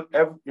 put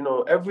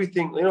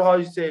everything, how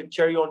you say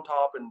cherry on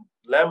top and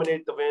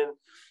laminate the win,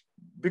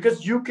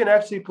 because you can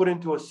actually put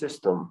into a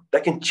system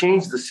that can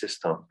change the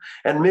system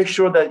and make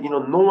sure that,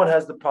 no one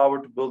has the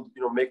power to build,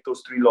 make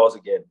those 3 laws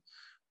again.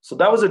 So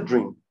that was a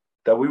dream,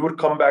 that we would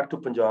come back to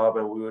Punjab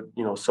and we would,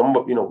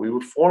 we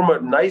would form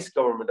a nice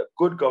government, a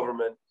good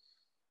government,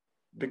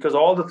 because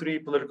all the 3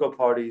 political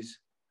parties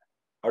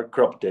are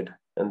corrupted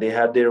and they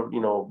had their,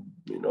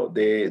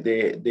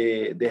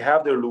 they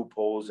have their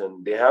loopholes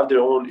and they have their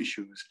own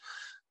issues.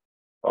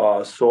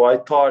 So I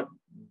thought,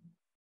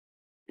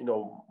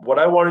 what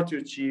I wanted to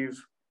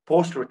achieve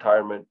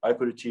post-retirement, I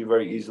could achieve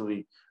very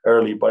easily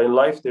early, but in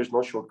life, there's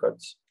no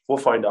shortcuts. We'll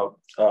find out.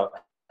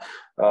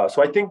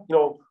 So I think,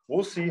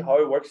 we'll see how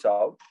it works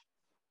out.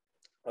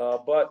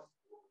 But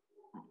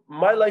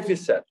my life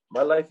is set.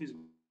 My life is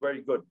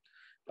very good.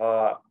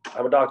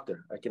 I'm a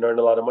doctor. I can earn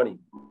a lot of money.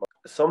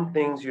 Some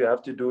things you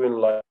have to do in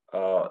life,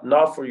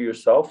 not for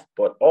yourself,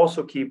 but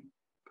also keep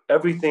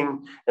everything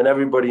and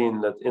everybody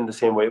in the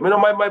same way.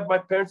 My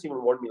parents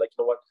even warned me, like,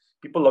 you know what,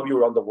 people love you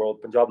around the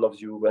world. Punjab loves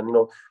you, and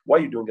why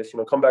are you doing this?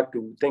 Come back to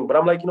thing. But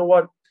I'm like, you know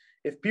what?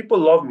 If people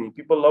love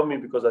me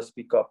because I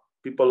speak up.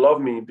 People love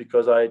me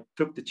because I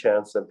took the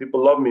chance, and people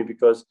love me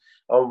because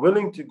I'm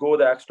willing to go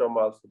the extra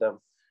mile for them.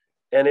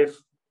 And if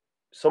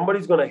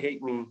somebody's gonna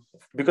hate me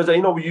because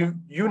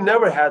you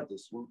never had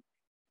this.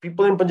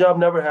 People in Punjab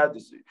never had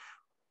this.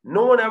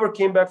 No one ever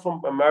came back from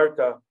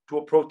America to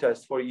a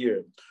protest for a year.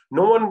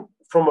 No one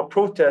from a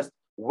protest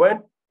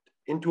went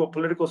into a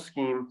political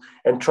scheme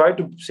and tried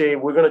to say,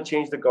 we're going to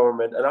change the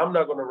government, and I'm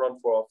not going to run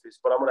for office,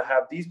 but I'm going to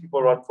have these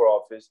people run for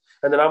office,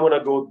 and then I'm going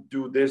to go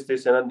do this,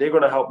 and then they're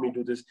going to help me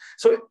do this.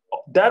 So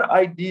that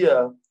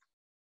idea,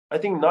 I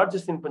think not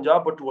just in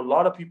Punjab, but to a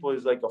lot of people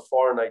is like a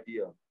foreign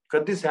idea.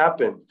 Could this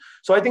happen?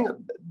 So I think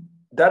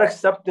that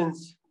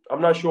acceptance,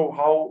 I'm not sure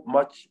how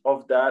much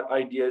of that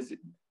idea is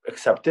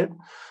accepted,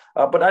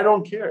 but I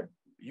don't care.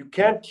 You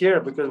can't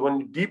care because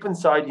when deep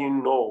inside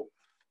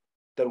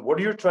that what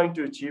you're trying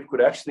to achieve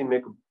could actually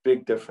make a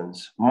big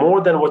difference, more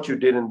than what you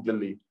did in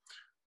Delhi.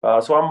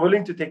 So I'm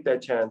willing to take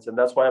that chance, and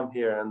that's why I'm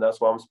here, and that's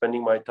why I'm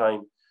spending my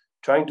time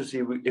trying to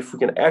see if we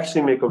can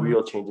actually make a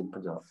real change in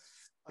Punjab.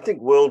 I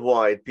think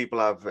worldwide, people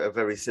have a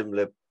very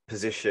similar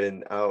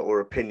position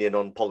or opinion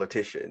on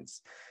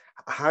politicians.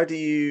 How do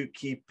you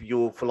keep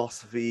your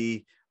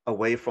philosophy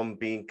away from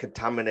being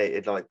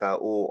contaminated like that,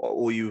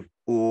 or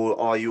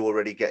are you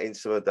already getting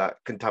some of that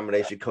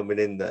contamination coming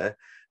in there?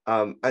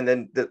 And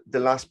then the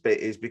last bit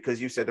is,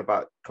 because you said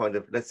about kind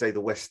of, let's say,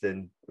 the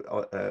Western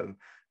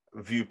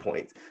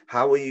viewpoint,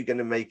 how are you going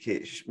to make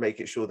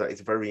it sure that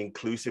it's very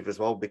inclusive as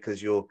well?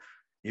 Because you're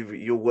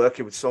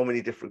working with so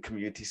many different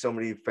communities, so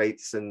many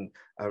faiths and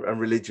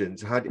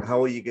religions. How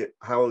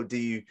do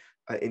you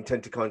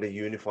intend to kind of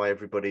unify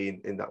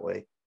everybody in that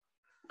way?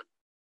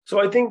 So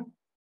I think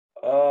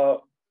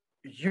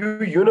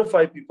you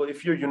unify people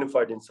if you're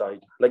unified inside.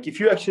 Like if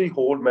you actually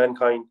hold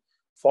mankind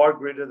far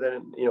greater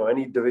than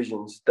any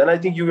divisions, then I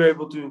think you were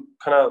able to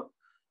kind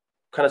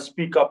of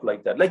speak up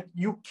like that. Like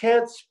you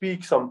can't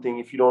speak something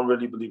if you don't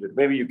really believe it.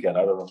 Maybe you can,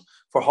 I don't know.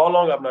 For how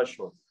long, I'm not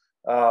sure.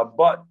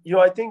 But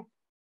I think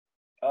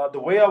the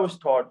way I was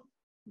taught,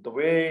 the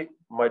way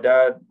my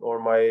dad or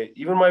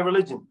even my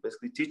religion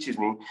basically teaches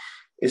me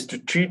is to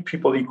treat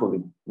people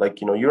equally. Like,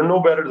 you're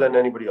no better than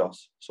anybody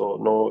else. So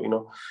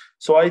no,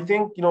 so I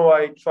think,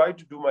 I try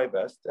to do my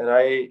best, and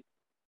I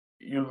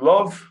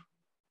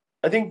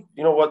think,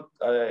 what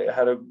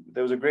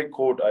there was a great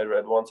quote I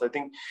read once. I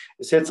think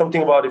it said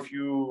something about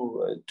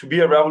to be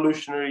a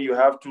revolutionary, you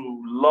have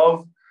to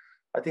love,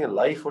 I think,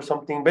 life or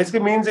something.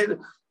 Basically means it,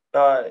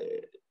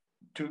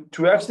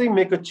 to actually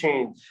make a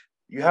change,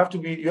 you have to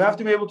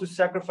be able to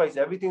sacrifice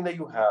everything that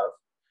you have,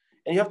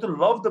 and you have to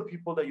love the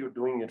people that you're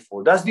doing it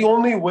for. That's the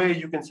only way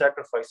you can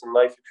sacrifice in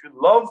life. If you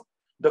love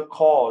the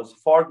cause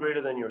far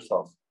greater than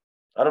yourself.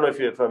 I don't know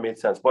if I made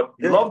sense, but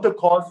love the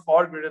cause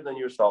far greater than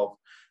yourself.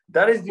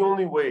 That is the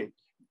only way,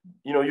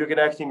 you can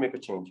actually make a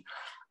change.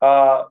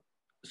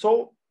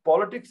 So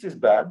politics is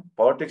bad.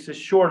 Politics is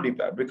surely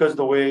bad, because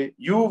the way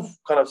you've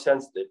kind of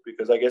sensed it,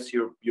 because I guess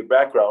your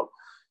background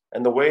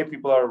and the way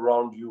people are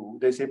around you,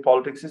 they say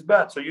politics is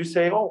bad. So you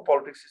say, oh,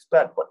 politics is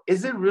bad. But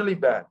is it really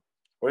bad?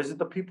 Or is it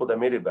the people that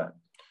made it bad?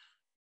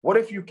 What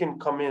if you can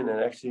come in and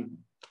actually,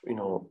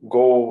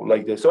 go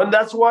like this? So, and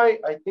that's why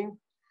I think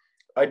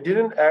I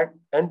didn't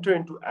enter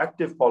into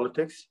active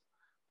politics.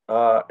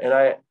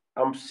 And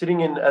I'm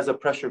sitting in as a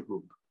pressure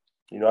group.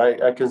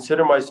 I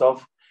consider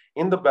myself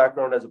in the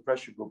background as a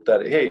pressure group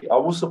that, hey, I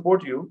will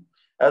support you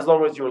as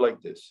long as you're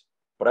like this.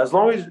 But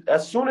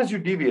as soon as you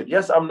deviate,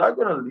 yes, I'm not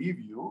going to leave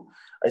you.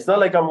 It's not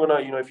like I'm going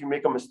to, if you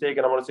make a mistake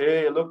and I'm going to say,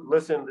 hey, look,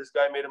 listen, this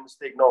guy made a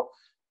mistake. No,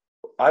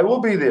 I will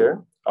be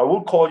there. I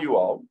will call you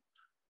out.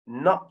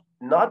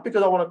 Not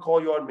because I want to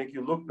call you out and make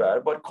you look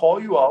bad, but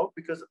call you out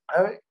because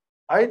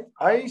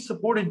I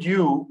supported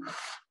you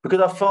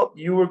because I felt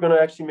you were going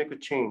to actually make a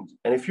change.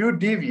 And if you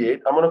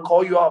deviate, I'm going to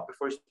call you out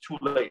before it's too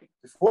late,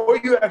 before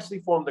you actually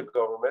form the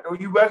government or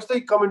you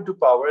actually come into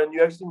power and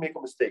you actually make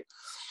a mistake.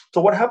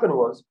 So what happened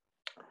was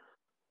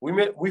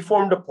we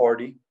formed a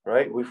party,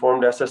 right? We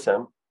formed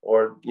SSM,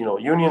 or,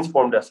 unions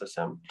formed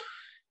SSM.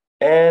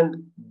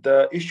 And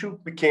the issue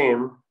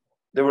became,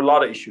 there were a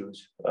lot of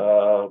issues.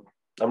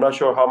 I'm not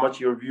sure how much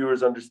your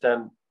viewers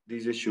understand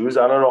these issues.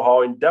 I don't know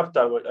how in depth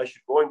I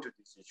should go into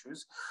these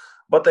issues,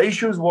 but the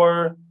issues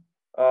were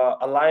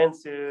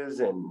alliances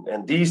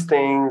and these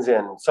things.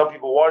 And some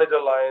people wanted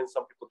alliance,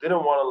 some people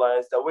didn't want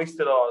alliance. That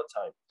wasted a lot of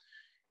time.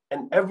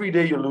 And every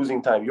day you're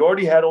losing time. You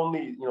already had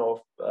only,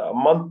 a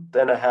month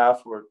and a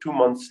half or 2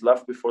 months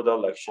left before the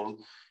election.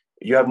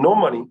 You have no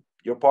money.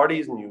 Your party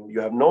is new.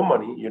 You have no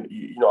money.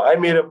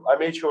 I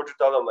made sure to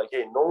tell them, like,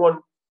 hey, no one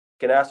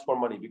can ask for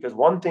money, because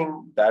one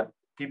thing that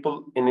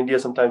people in India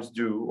sometimes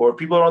do, or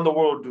people around the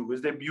world do,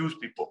 is they abuse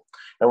people.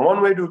 And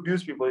one way to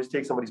abuse people is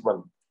take somebody's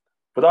money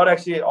without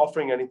actually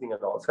offering anything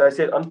at all. So I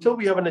said, until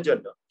we have an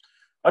agenda,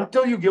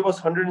 until you give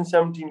us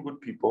 117 good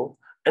people,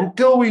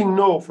 until we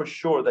know for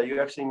sure that you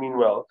actually mean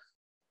well,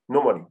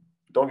 no money.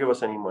 don't give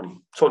us any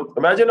money. So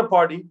imagine a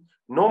party,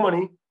 no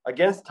money,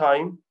 against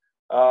time.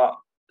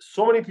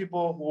 So many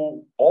people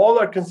who all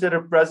are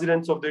considered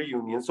presidents of their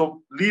union,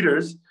 so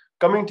leaders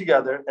coming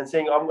together and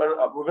saying,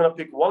 we're gonna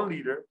pick one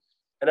leader,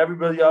 and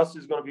everybody else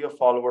is gonna be a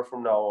follower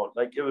from now on.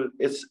 Like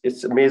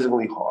it's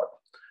amazingly hard.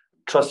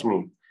 Trust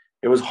me,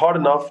 it was hard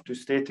enough to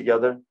stay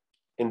together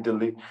in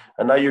Delhi,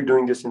 and now you're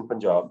doing this in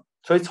Punjab.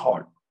 So it's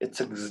hard. It's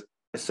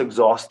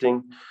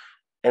exhausting.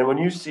 And when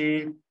you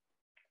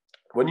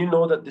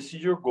know that this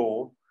is your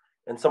goal,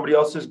 and somebody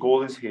else's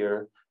goal is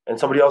here, and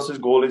somebody else's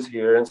goal is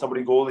here, and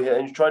somebody's goal here,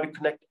 and you're trying to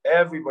connect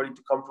everybody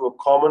to come to a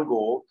common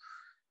goal.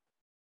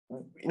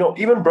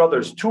 Even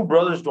two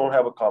brothers don't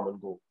have a common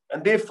goal,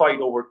 and they fight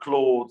over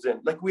clothes.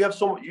 And like we have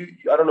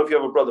I don't know if you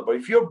have a brother, but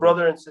if you're a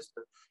brother and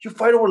sister, you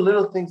fight over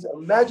little things.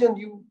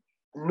 Imagine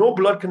no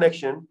blood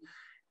connection,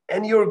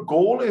 and your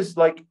goal is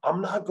like, I'm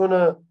not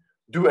gonna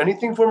do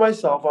anything for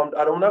myself.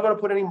 I'm not gonna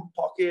put any in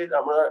pocket.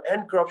 I'm gonna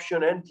end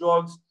corruption, end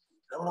drugs.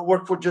 I'm gonna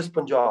work for just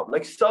Punjab,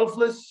 like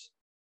selfless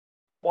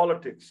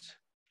politics,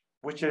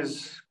 which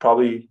is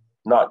probably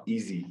not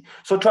easy.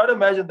 So try to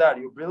imagine that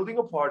you're building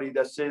a party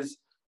that says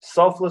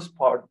selfless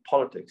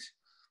politics.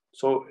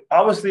 So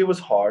obviously it was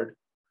hard,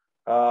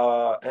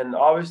 and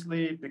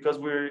obviously because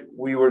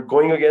we were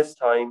going against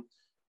time,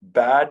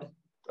 bad,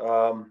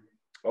 or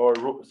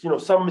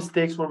some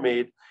mistakes were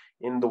made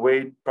in the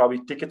way probably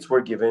tickets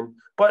were given,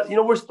 but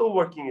we're still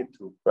working it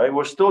through, right?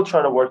 We're still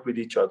trying to work with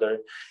each other,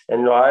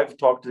 and I've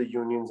talked to the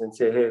unions and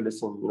say, hey,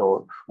 listen,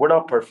 we're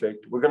not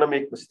perfect. We're gonna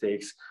make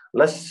mistakes.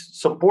 Let's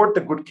support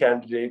the good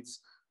candidates,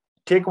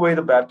 take away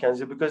the bad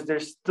candidates, because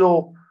there's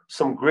still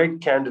some great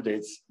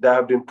candidates that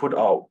have been put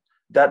out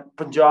that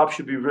Punjab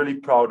should be really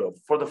proud of.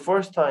 For the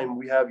first time,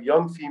 we have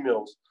young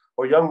females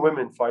or young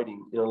women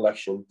fighting in an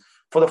election.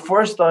 For the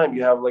first time,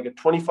 you have like a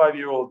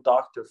 25-year-old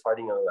doctor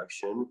fighting an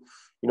election,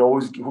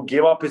 who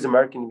gave up his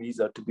American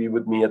visa to be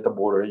with me at the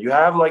border. You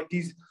have like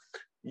these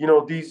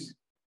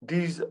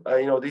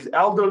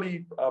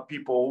elderly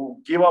people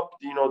who give up,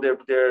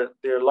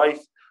 their life,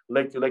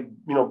 like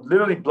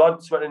literally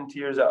blood, sweat, and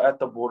tears at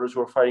the borders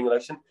who are fighting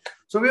election.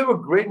 So we have a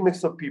great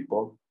mix of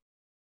people.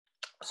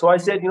 So I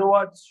said,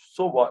 what?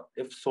 So what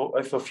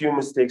if a few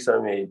mistakes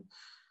are made?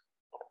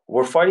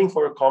 We're fighting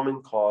for a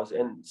common cause,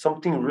 and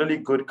something really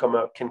good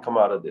can come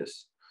out of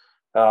this.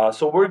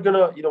 So we're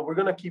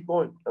gonna keep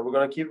going, and we're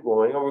gonna keep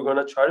going, and we're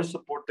gonna try to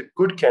support the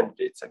good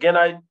candidates.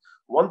 Again,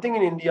 one thing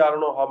in India, I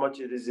don't know how much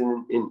it is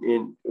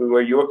in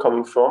where you're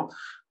coming from,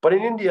 but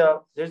in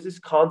India, there's this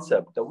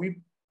concept that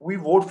we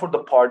vote for the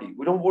party.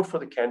 We don't vote for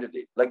the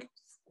candidate. Like,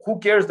 who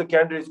cares the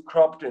candidate is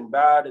corrupt and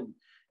bad and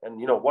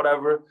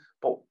whatever.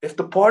 But if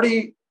the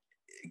party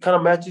kind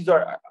of matches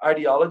our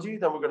ideology,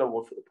 then we're gonna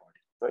vote for the party.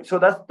 Right? So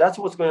that's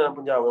what's going on in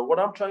Punjab. And what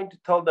I'm trying to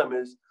tell them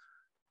is,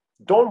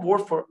 don't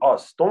vote for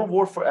us. Don't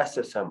vote for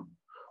SSM.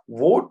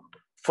 Vote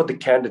for the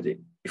candidate.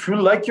 If you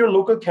like your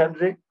local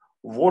candidate,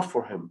 vote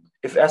for him.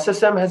 If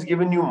SSM has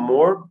given you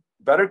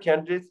better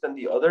candidates than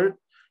the other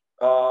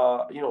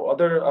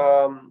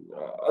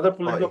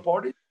political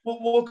parties,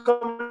 will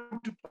come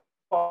into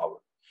power.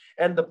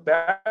 And the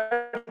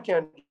bad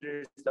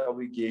candidates that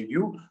we gave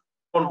you,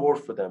 don't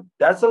vote for them.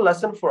 That's a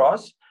lesson for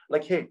us.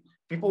 Like, hey,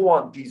 people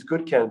want these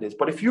good candidates,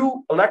 but if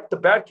you elect the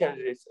bad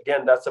candidates,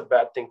 again, that's a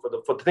bad thing for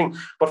the thing.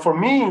 But for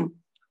me,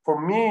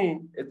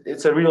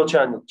 it's a real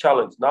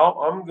challenge. Now,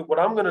 what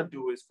I'm going to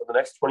do is, for the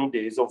next 20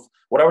 days of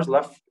whatever's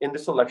left in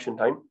this election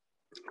time,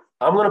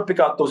 I'm going to pick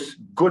out those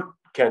good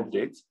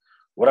candidates,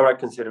 whatever I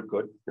consider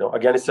good.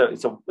 Again, it's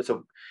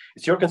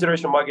your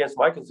consideration against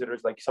my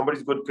consideration. Like,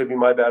 somebody's good could be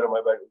my bad, or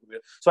my bad could be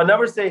good. So I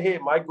never say, hey,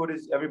 my good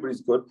is everybody's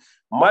good.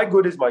 My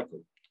good is my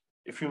good.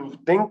 If you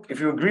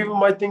agree with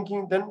my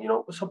thinking, then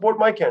support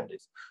my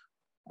candidates.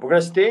 We're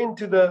going to stay in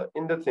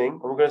the thing,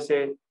 and we're going to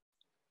say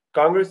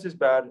Congress is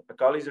bad,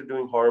 Akalis are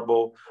doing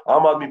horrible,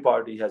 Aam Aadmi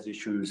Party has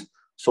issues.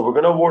 So we're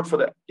going to vote for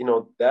the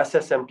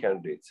SSM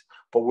candidates.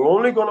 But we're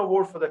only going to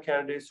vote for the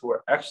candidates who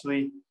are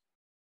actually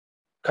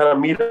kind of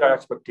meet our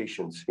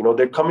expectations.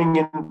 They're coming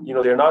in,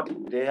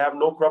 they have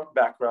no corrupt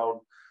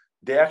background.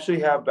 They actually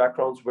have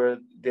backgrounds where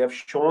they have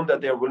shown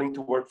that they're willing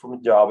to work for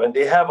Punjab, and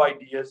they have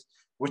ideas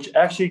which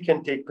actually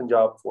can take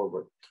Punjab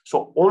forward.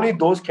 So only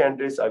those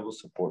candidates I will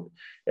support.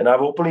 And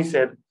I've openly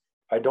said,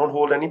 I don't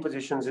hold any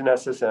positions in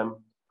SSM.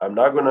 I'm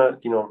not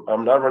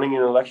running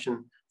an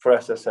election for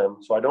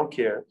SSM. So I don't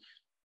care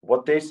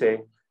what they say.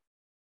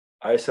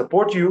 I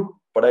support you,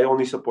 but I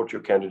only support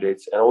your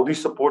candidates, and I only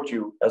support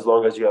you as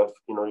long as you have,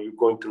 you're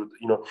going through,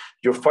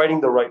 you're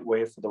fighting the right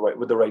way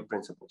with the right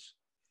principles.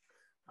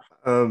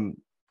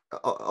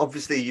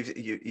 Obviously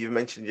you've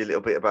mentioned a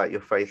little bit about your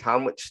faith. How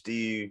much do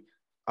you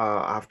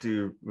have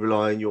to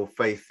rely on your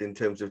faith in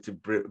terms of to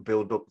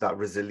build up that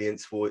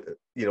resilience for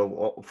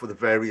the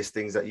various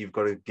things that you've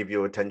got to give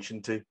your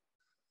attention to?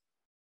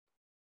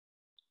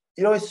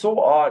 It's so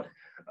odd.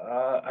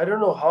 I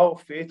don't know how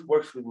faith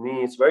works with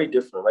me. It's very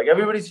different. Like,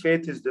 everybody's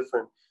faith is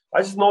different.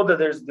 I just know that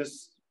there's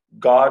this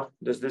God,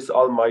 there's this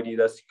Almighty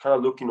that's kind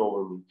of looking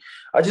over me.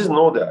 I just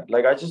know that.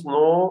 Like, I just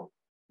know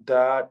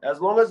that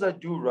as long as I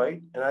do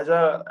right, and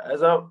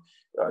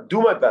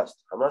do my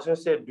best. I'm not going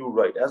to say do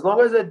right. As long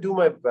as I do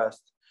my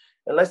best,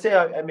 and let's say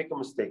I make a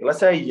mistake. Let's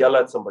say I yell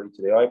at somebody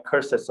today, or I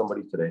curse at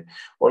somebody today,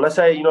 or let's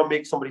say,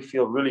 make somebody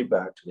feel really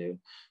bad today.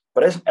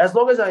 But as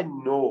long as I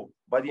know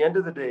by the end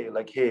of the day,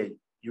 like, hey,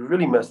 you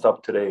really messed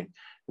up today.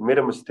 You made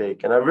a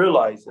mistake. And I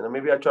realize, and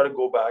maybe I try to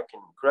go back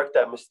and correct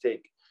that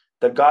mistake,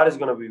 that God is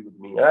going to be with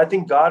me. And I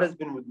think God has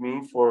been with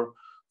me for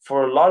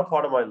a lot of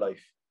part of my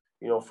life,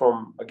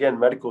 from, again,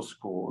 medical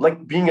school,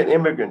 like being an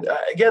immigrant.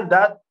 Again,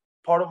 that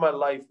part of my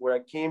life where I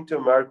came to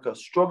America,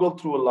 struggled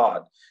through a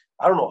lot.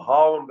 I don't know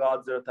how on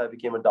God's earth I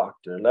became a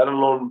doctor, let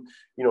alone,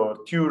 a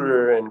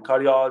tutor and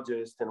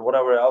cardiologist and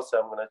whatever else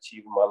I'm going to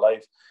achieve in my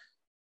life.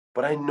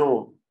 But I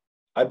know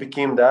I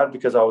became that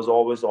because I was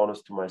always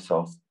honest to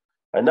myself.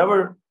 I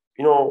never,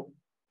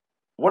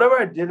 whatever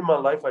I did in my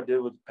life, I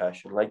did with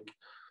passion. Like,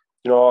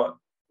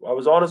 I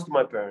was honest to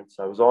my parents.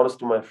 I was honest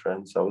to my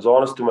friends. I was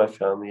honest to my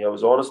family. I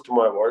was honest to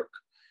my work.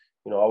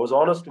 I was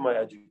honest to my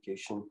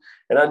education.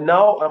 And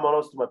now I'm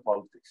honest to my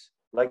politics.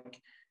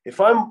 Like,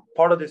 if I'm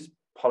part of this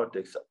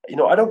politics,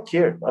 I don't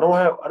care. I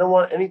don't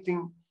want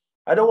anything.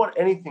 I don't want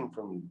anything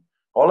from you.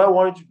 All I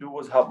wanted to do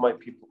was help my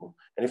people.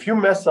 And if you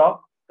mess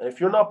up, and if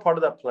you're not part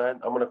of that plan,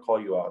 I'm going to call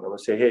you out. I'm going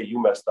to say, hey,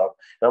 you messed up.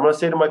 And I'm going to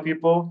say to my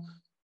people,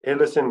 hey,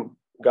 listen,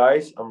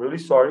 guys, I'm really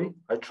sorry.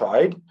 I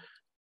tried.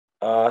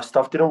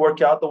 Stuff didn't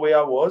work out the way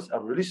I was.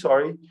 I'm really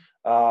sorry.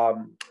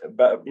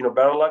 But,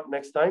 better luck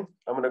next time.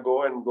 I'm going to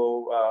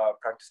go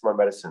practice my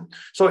medicine.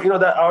 So,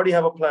 that I already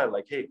have a plan.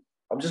 Like, hey,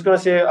 I'm just going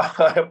to say,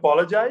 I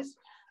apologize.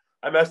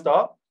 I messed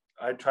up.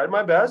 I tried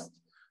my best.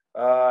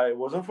 It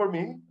wasn't for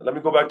me. Let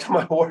me go back to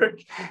my work,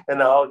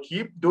 and I'll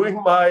keep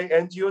doing my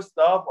NGO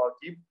stuff. I'll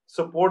keep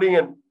supporting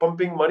and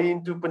pumping money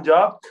into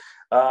Punjab.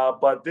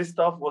 But this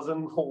stuff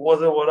wasn't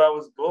what I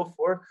was built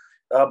for.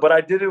 But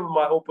I did it with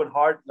my open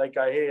heart. Like,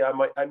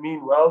 I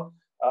mean well.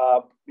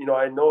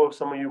 I know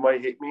some of you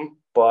might hate me,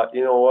 but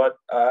you know what?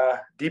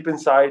 Deep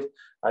inside,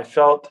 I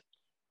felt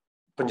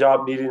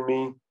Punjab needed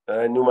me.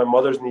 I knew my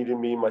mothers needed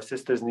me. My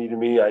sisters needed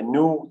me. I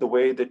knew the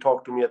way they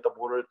talked to me at the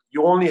border.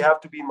 You only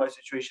have to be in my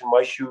situation,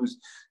 my shoes,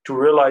 to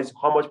realize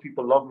how much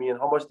people love me and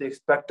how much they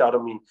expect out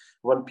of me.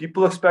 When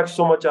people expect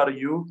so much out of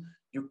you,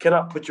 you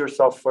cannot put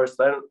yourself first.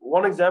 And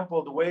one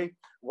example, the way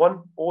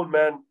one old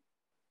man,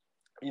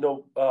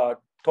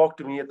 talked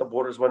to me at the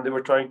borders when they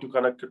were trying to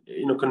kind of,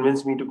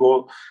 convince me to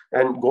go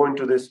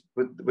into this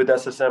with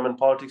SSM and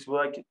politics.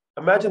 We're like,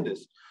 imagine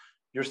this.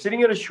 You're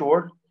sitting at a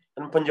shore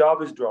and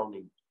Punjab is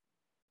drowning.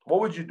 What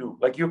would you do?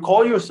 Like, you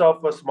call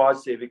yourself a Samaj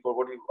Sevik, or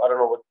I don't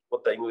know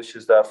what the English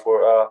is there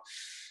for.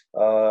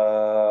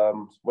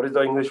 What is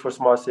the English for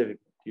Samaj Sevik?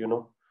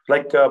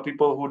 Like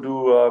people who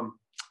do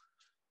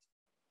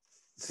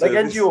like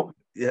NGO.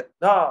 Yeah.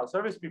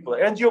 Service people,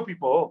 NGO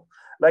people.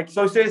 Like,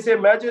 so say,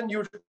 imagine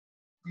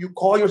you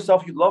call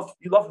yourself, you love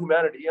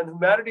humanity, and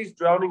humanity is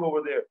drowning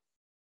over there.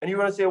 And you're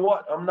going to say,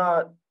 what? I'm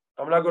not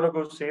going to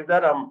go save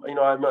that.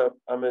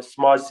 I'm a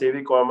Samaj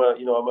Sevik, or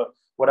I'm a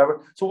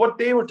whatever. So what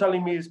they were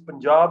telling me is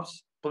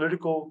Punjab's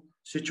political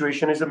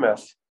situation is a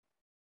mess.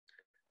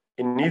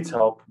 It needs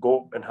help.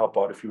 Go and help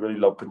out if you really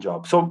love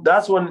Punjab. So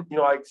that's when,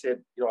 I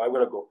said, I'm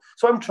going to go.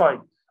 So I'm trying.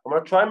 I'm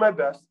going to try my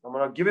best. I'm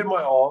going to give it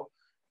my all.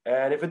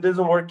 And if it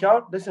doesn't work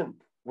out, listen,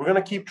 we're going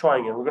to keep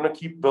trying, and we're going to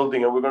keep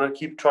building, and we're going to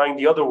keep trying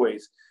the other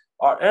ways.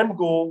 Our end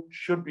goal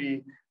should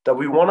be that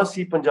we want to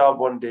see Punjab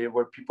one day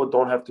where people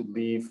don't have to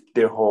leave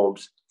their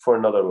homes for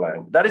another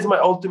land. That is my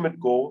ultimate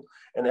goal.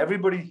 And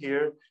everybody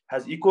here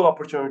has equal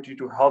opportunity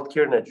to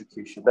healthcare and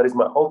education. That is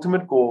my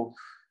ultimate goal.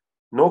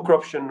 No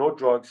corruption, no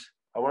drugs.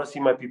 I want to see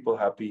my people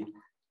happy.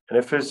 And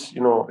if it's,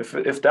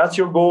 if that's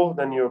your goal,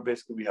 then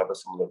we have a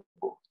similar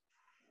goal.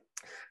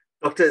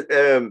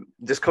 Doctor,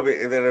 just coming,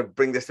 I'm going to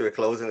bring this to a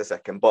close in a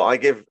second, but I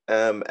give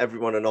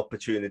everyone an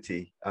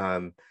opportunity.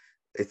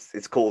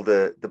 It's called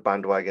the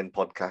Bhandwagon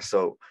podcast.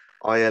 So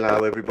I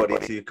allow everybody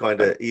to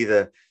kind of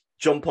either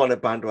jump on a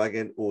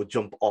bandwagon or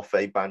jump off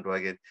a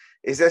bandwagon.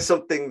 Is there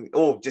something,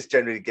 or just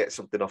generally get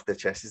something off their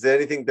chest? Is there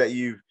anything that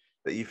you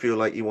feel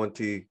like you want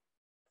to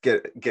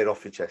get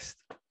off your chest?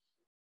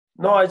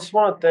 No, I just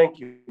want to thank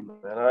you,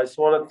 man. I just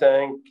want to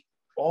thank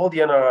all the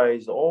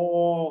NRIs,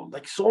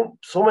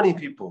 so many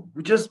people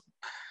who just,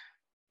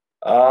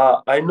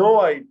 I know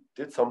I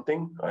did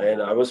something,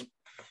 and I was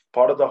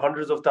part of the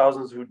hundreds of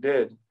thousands who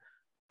did,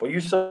 but you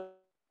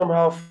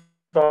somehow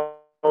found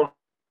love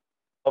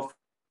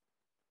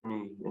for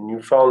me, and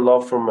you found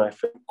love for my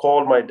family. You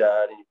called my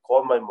dad, and you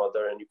called my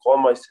mother, and you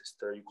called my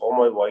sister, you called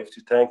my wife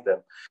to thank them.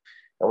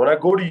 And when I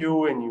go to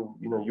you, and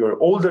you're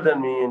older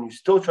than me, and you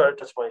still try to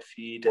touch my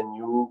feet, and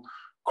you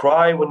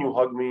cry when you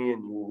hug me,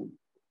 and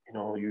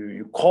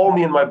you call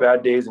me in my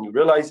bad days, and you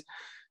realize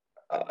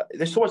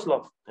there's so much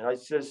love. And I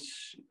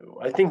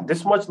think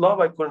this much love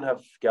I couldn't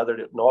have gathered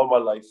it in all my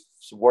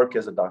life's work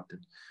as a doctor.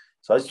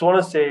 So I just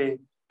want to say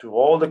to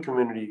all the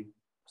community,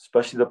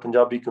 especially the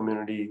Punjabi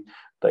community,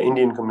 the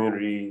Indian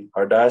community,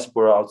 our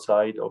diaspora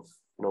outside of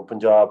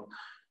Punjab,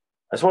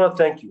 I just want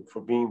to thank you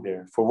for being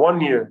there. For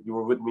 1 year, you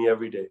were with me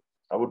every day.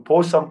 I would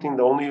post something.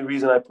 The only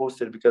reason I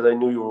posted it because I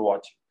knew you were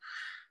watching.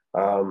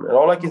 And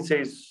all I can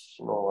say is,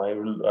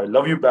 I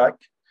love you back.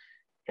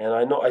 And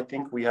I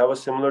think we have a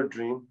similar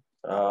dream.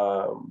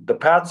 The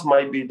paths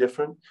might be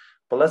different,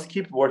 but let's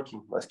keep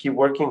working. Let's keep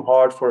working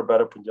hard for a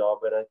better Punjab.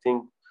 And I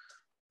think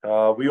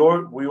we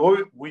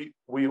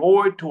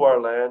owe it to our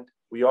land.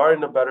 We are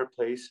in a better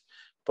place,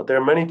 but there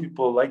are many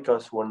people like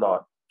us who are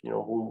not.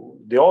 Who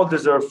they all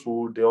deserve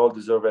food, they all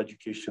deserve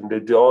education,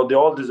 they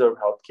all deserve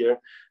healthcare.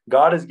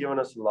 God has given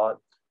us a lot.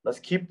 Let's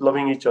keep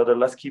loving each other.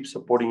 Let's keep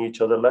supporting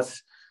each other.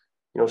 Let's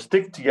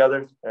stick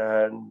together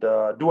and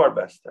do our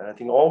best. And I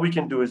think all we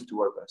can do is do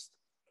our best.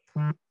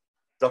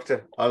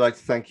 Doctor, I'd like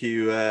to thank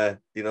you,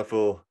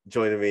 for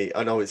joining me.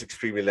 I know it's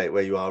extremely late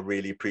where you are.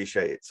 Really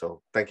appreciate it.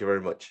 So thank you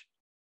very much.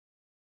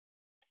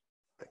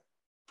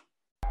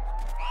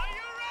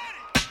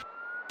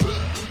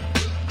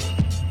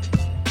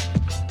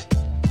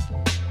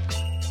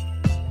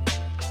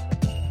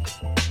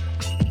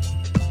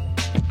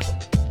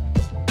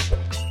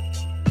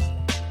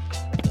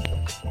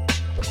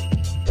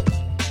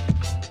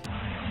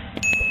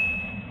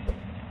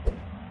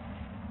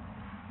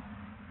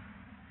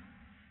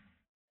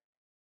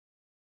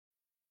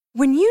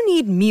 When you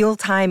need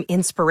mealtime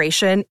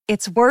inspiration,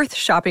 it's worth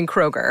shopping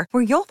Kroger,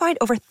 where you'll find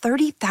over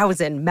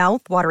 30,000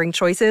 mouth-watering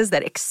choices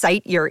that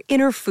excite your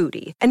inner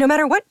foodie. And no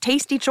matter what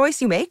tasty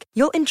choice you make,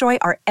 you'll enjoy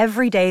our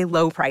everyday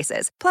low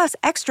prices, plus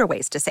extra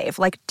ways to save,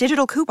 like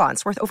digital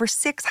coupons worth over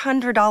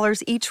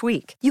 $600 each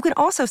week. You can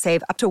also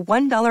save up to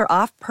 $1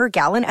 off per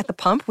gallon at the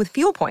pump with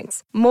fuel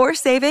points. More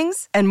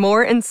savings and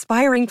more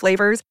inspiring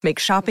flavors make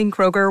shopping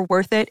Kroger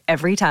worth it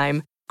every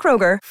time.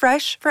 Kroger,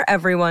 fresh for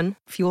everyone.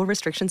 Fuel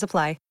restrictions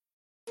apply.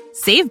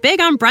 Save big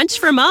on brunch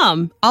for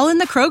mom, all in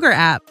the Kroger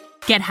app.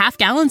 Get half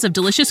gallons of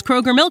delicious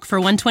Kroger milk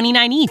for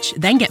 $1.29 each.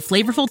 Then get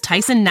flavorful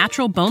Tyson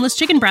natural boneless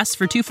chicken breasts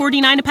for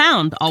 $2.49 a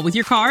pound, all with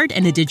your card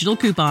and a digital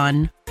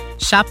coupon.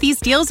 Shop these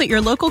deals at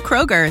your local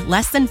Kroger,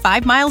 less than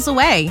 5 miles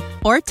away.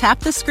 Or tap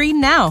the screen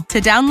now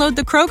to download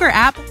the Kroger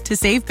app to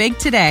save big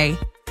today.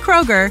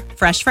 Kroger,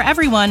 fresh for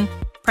everyone.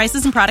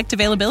 Prices and product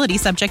availability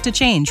subject to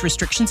change.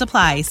 Restrictions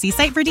apply. See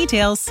site for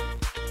details.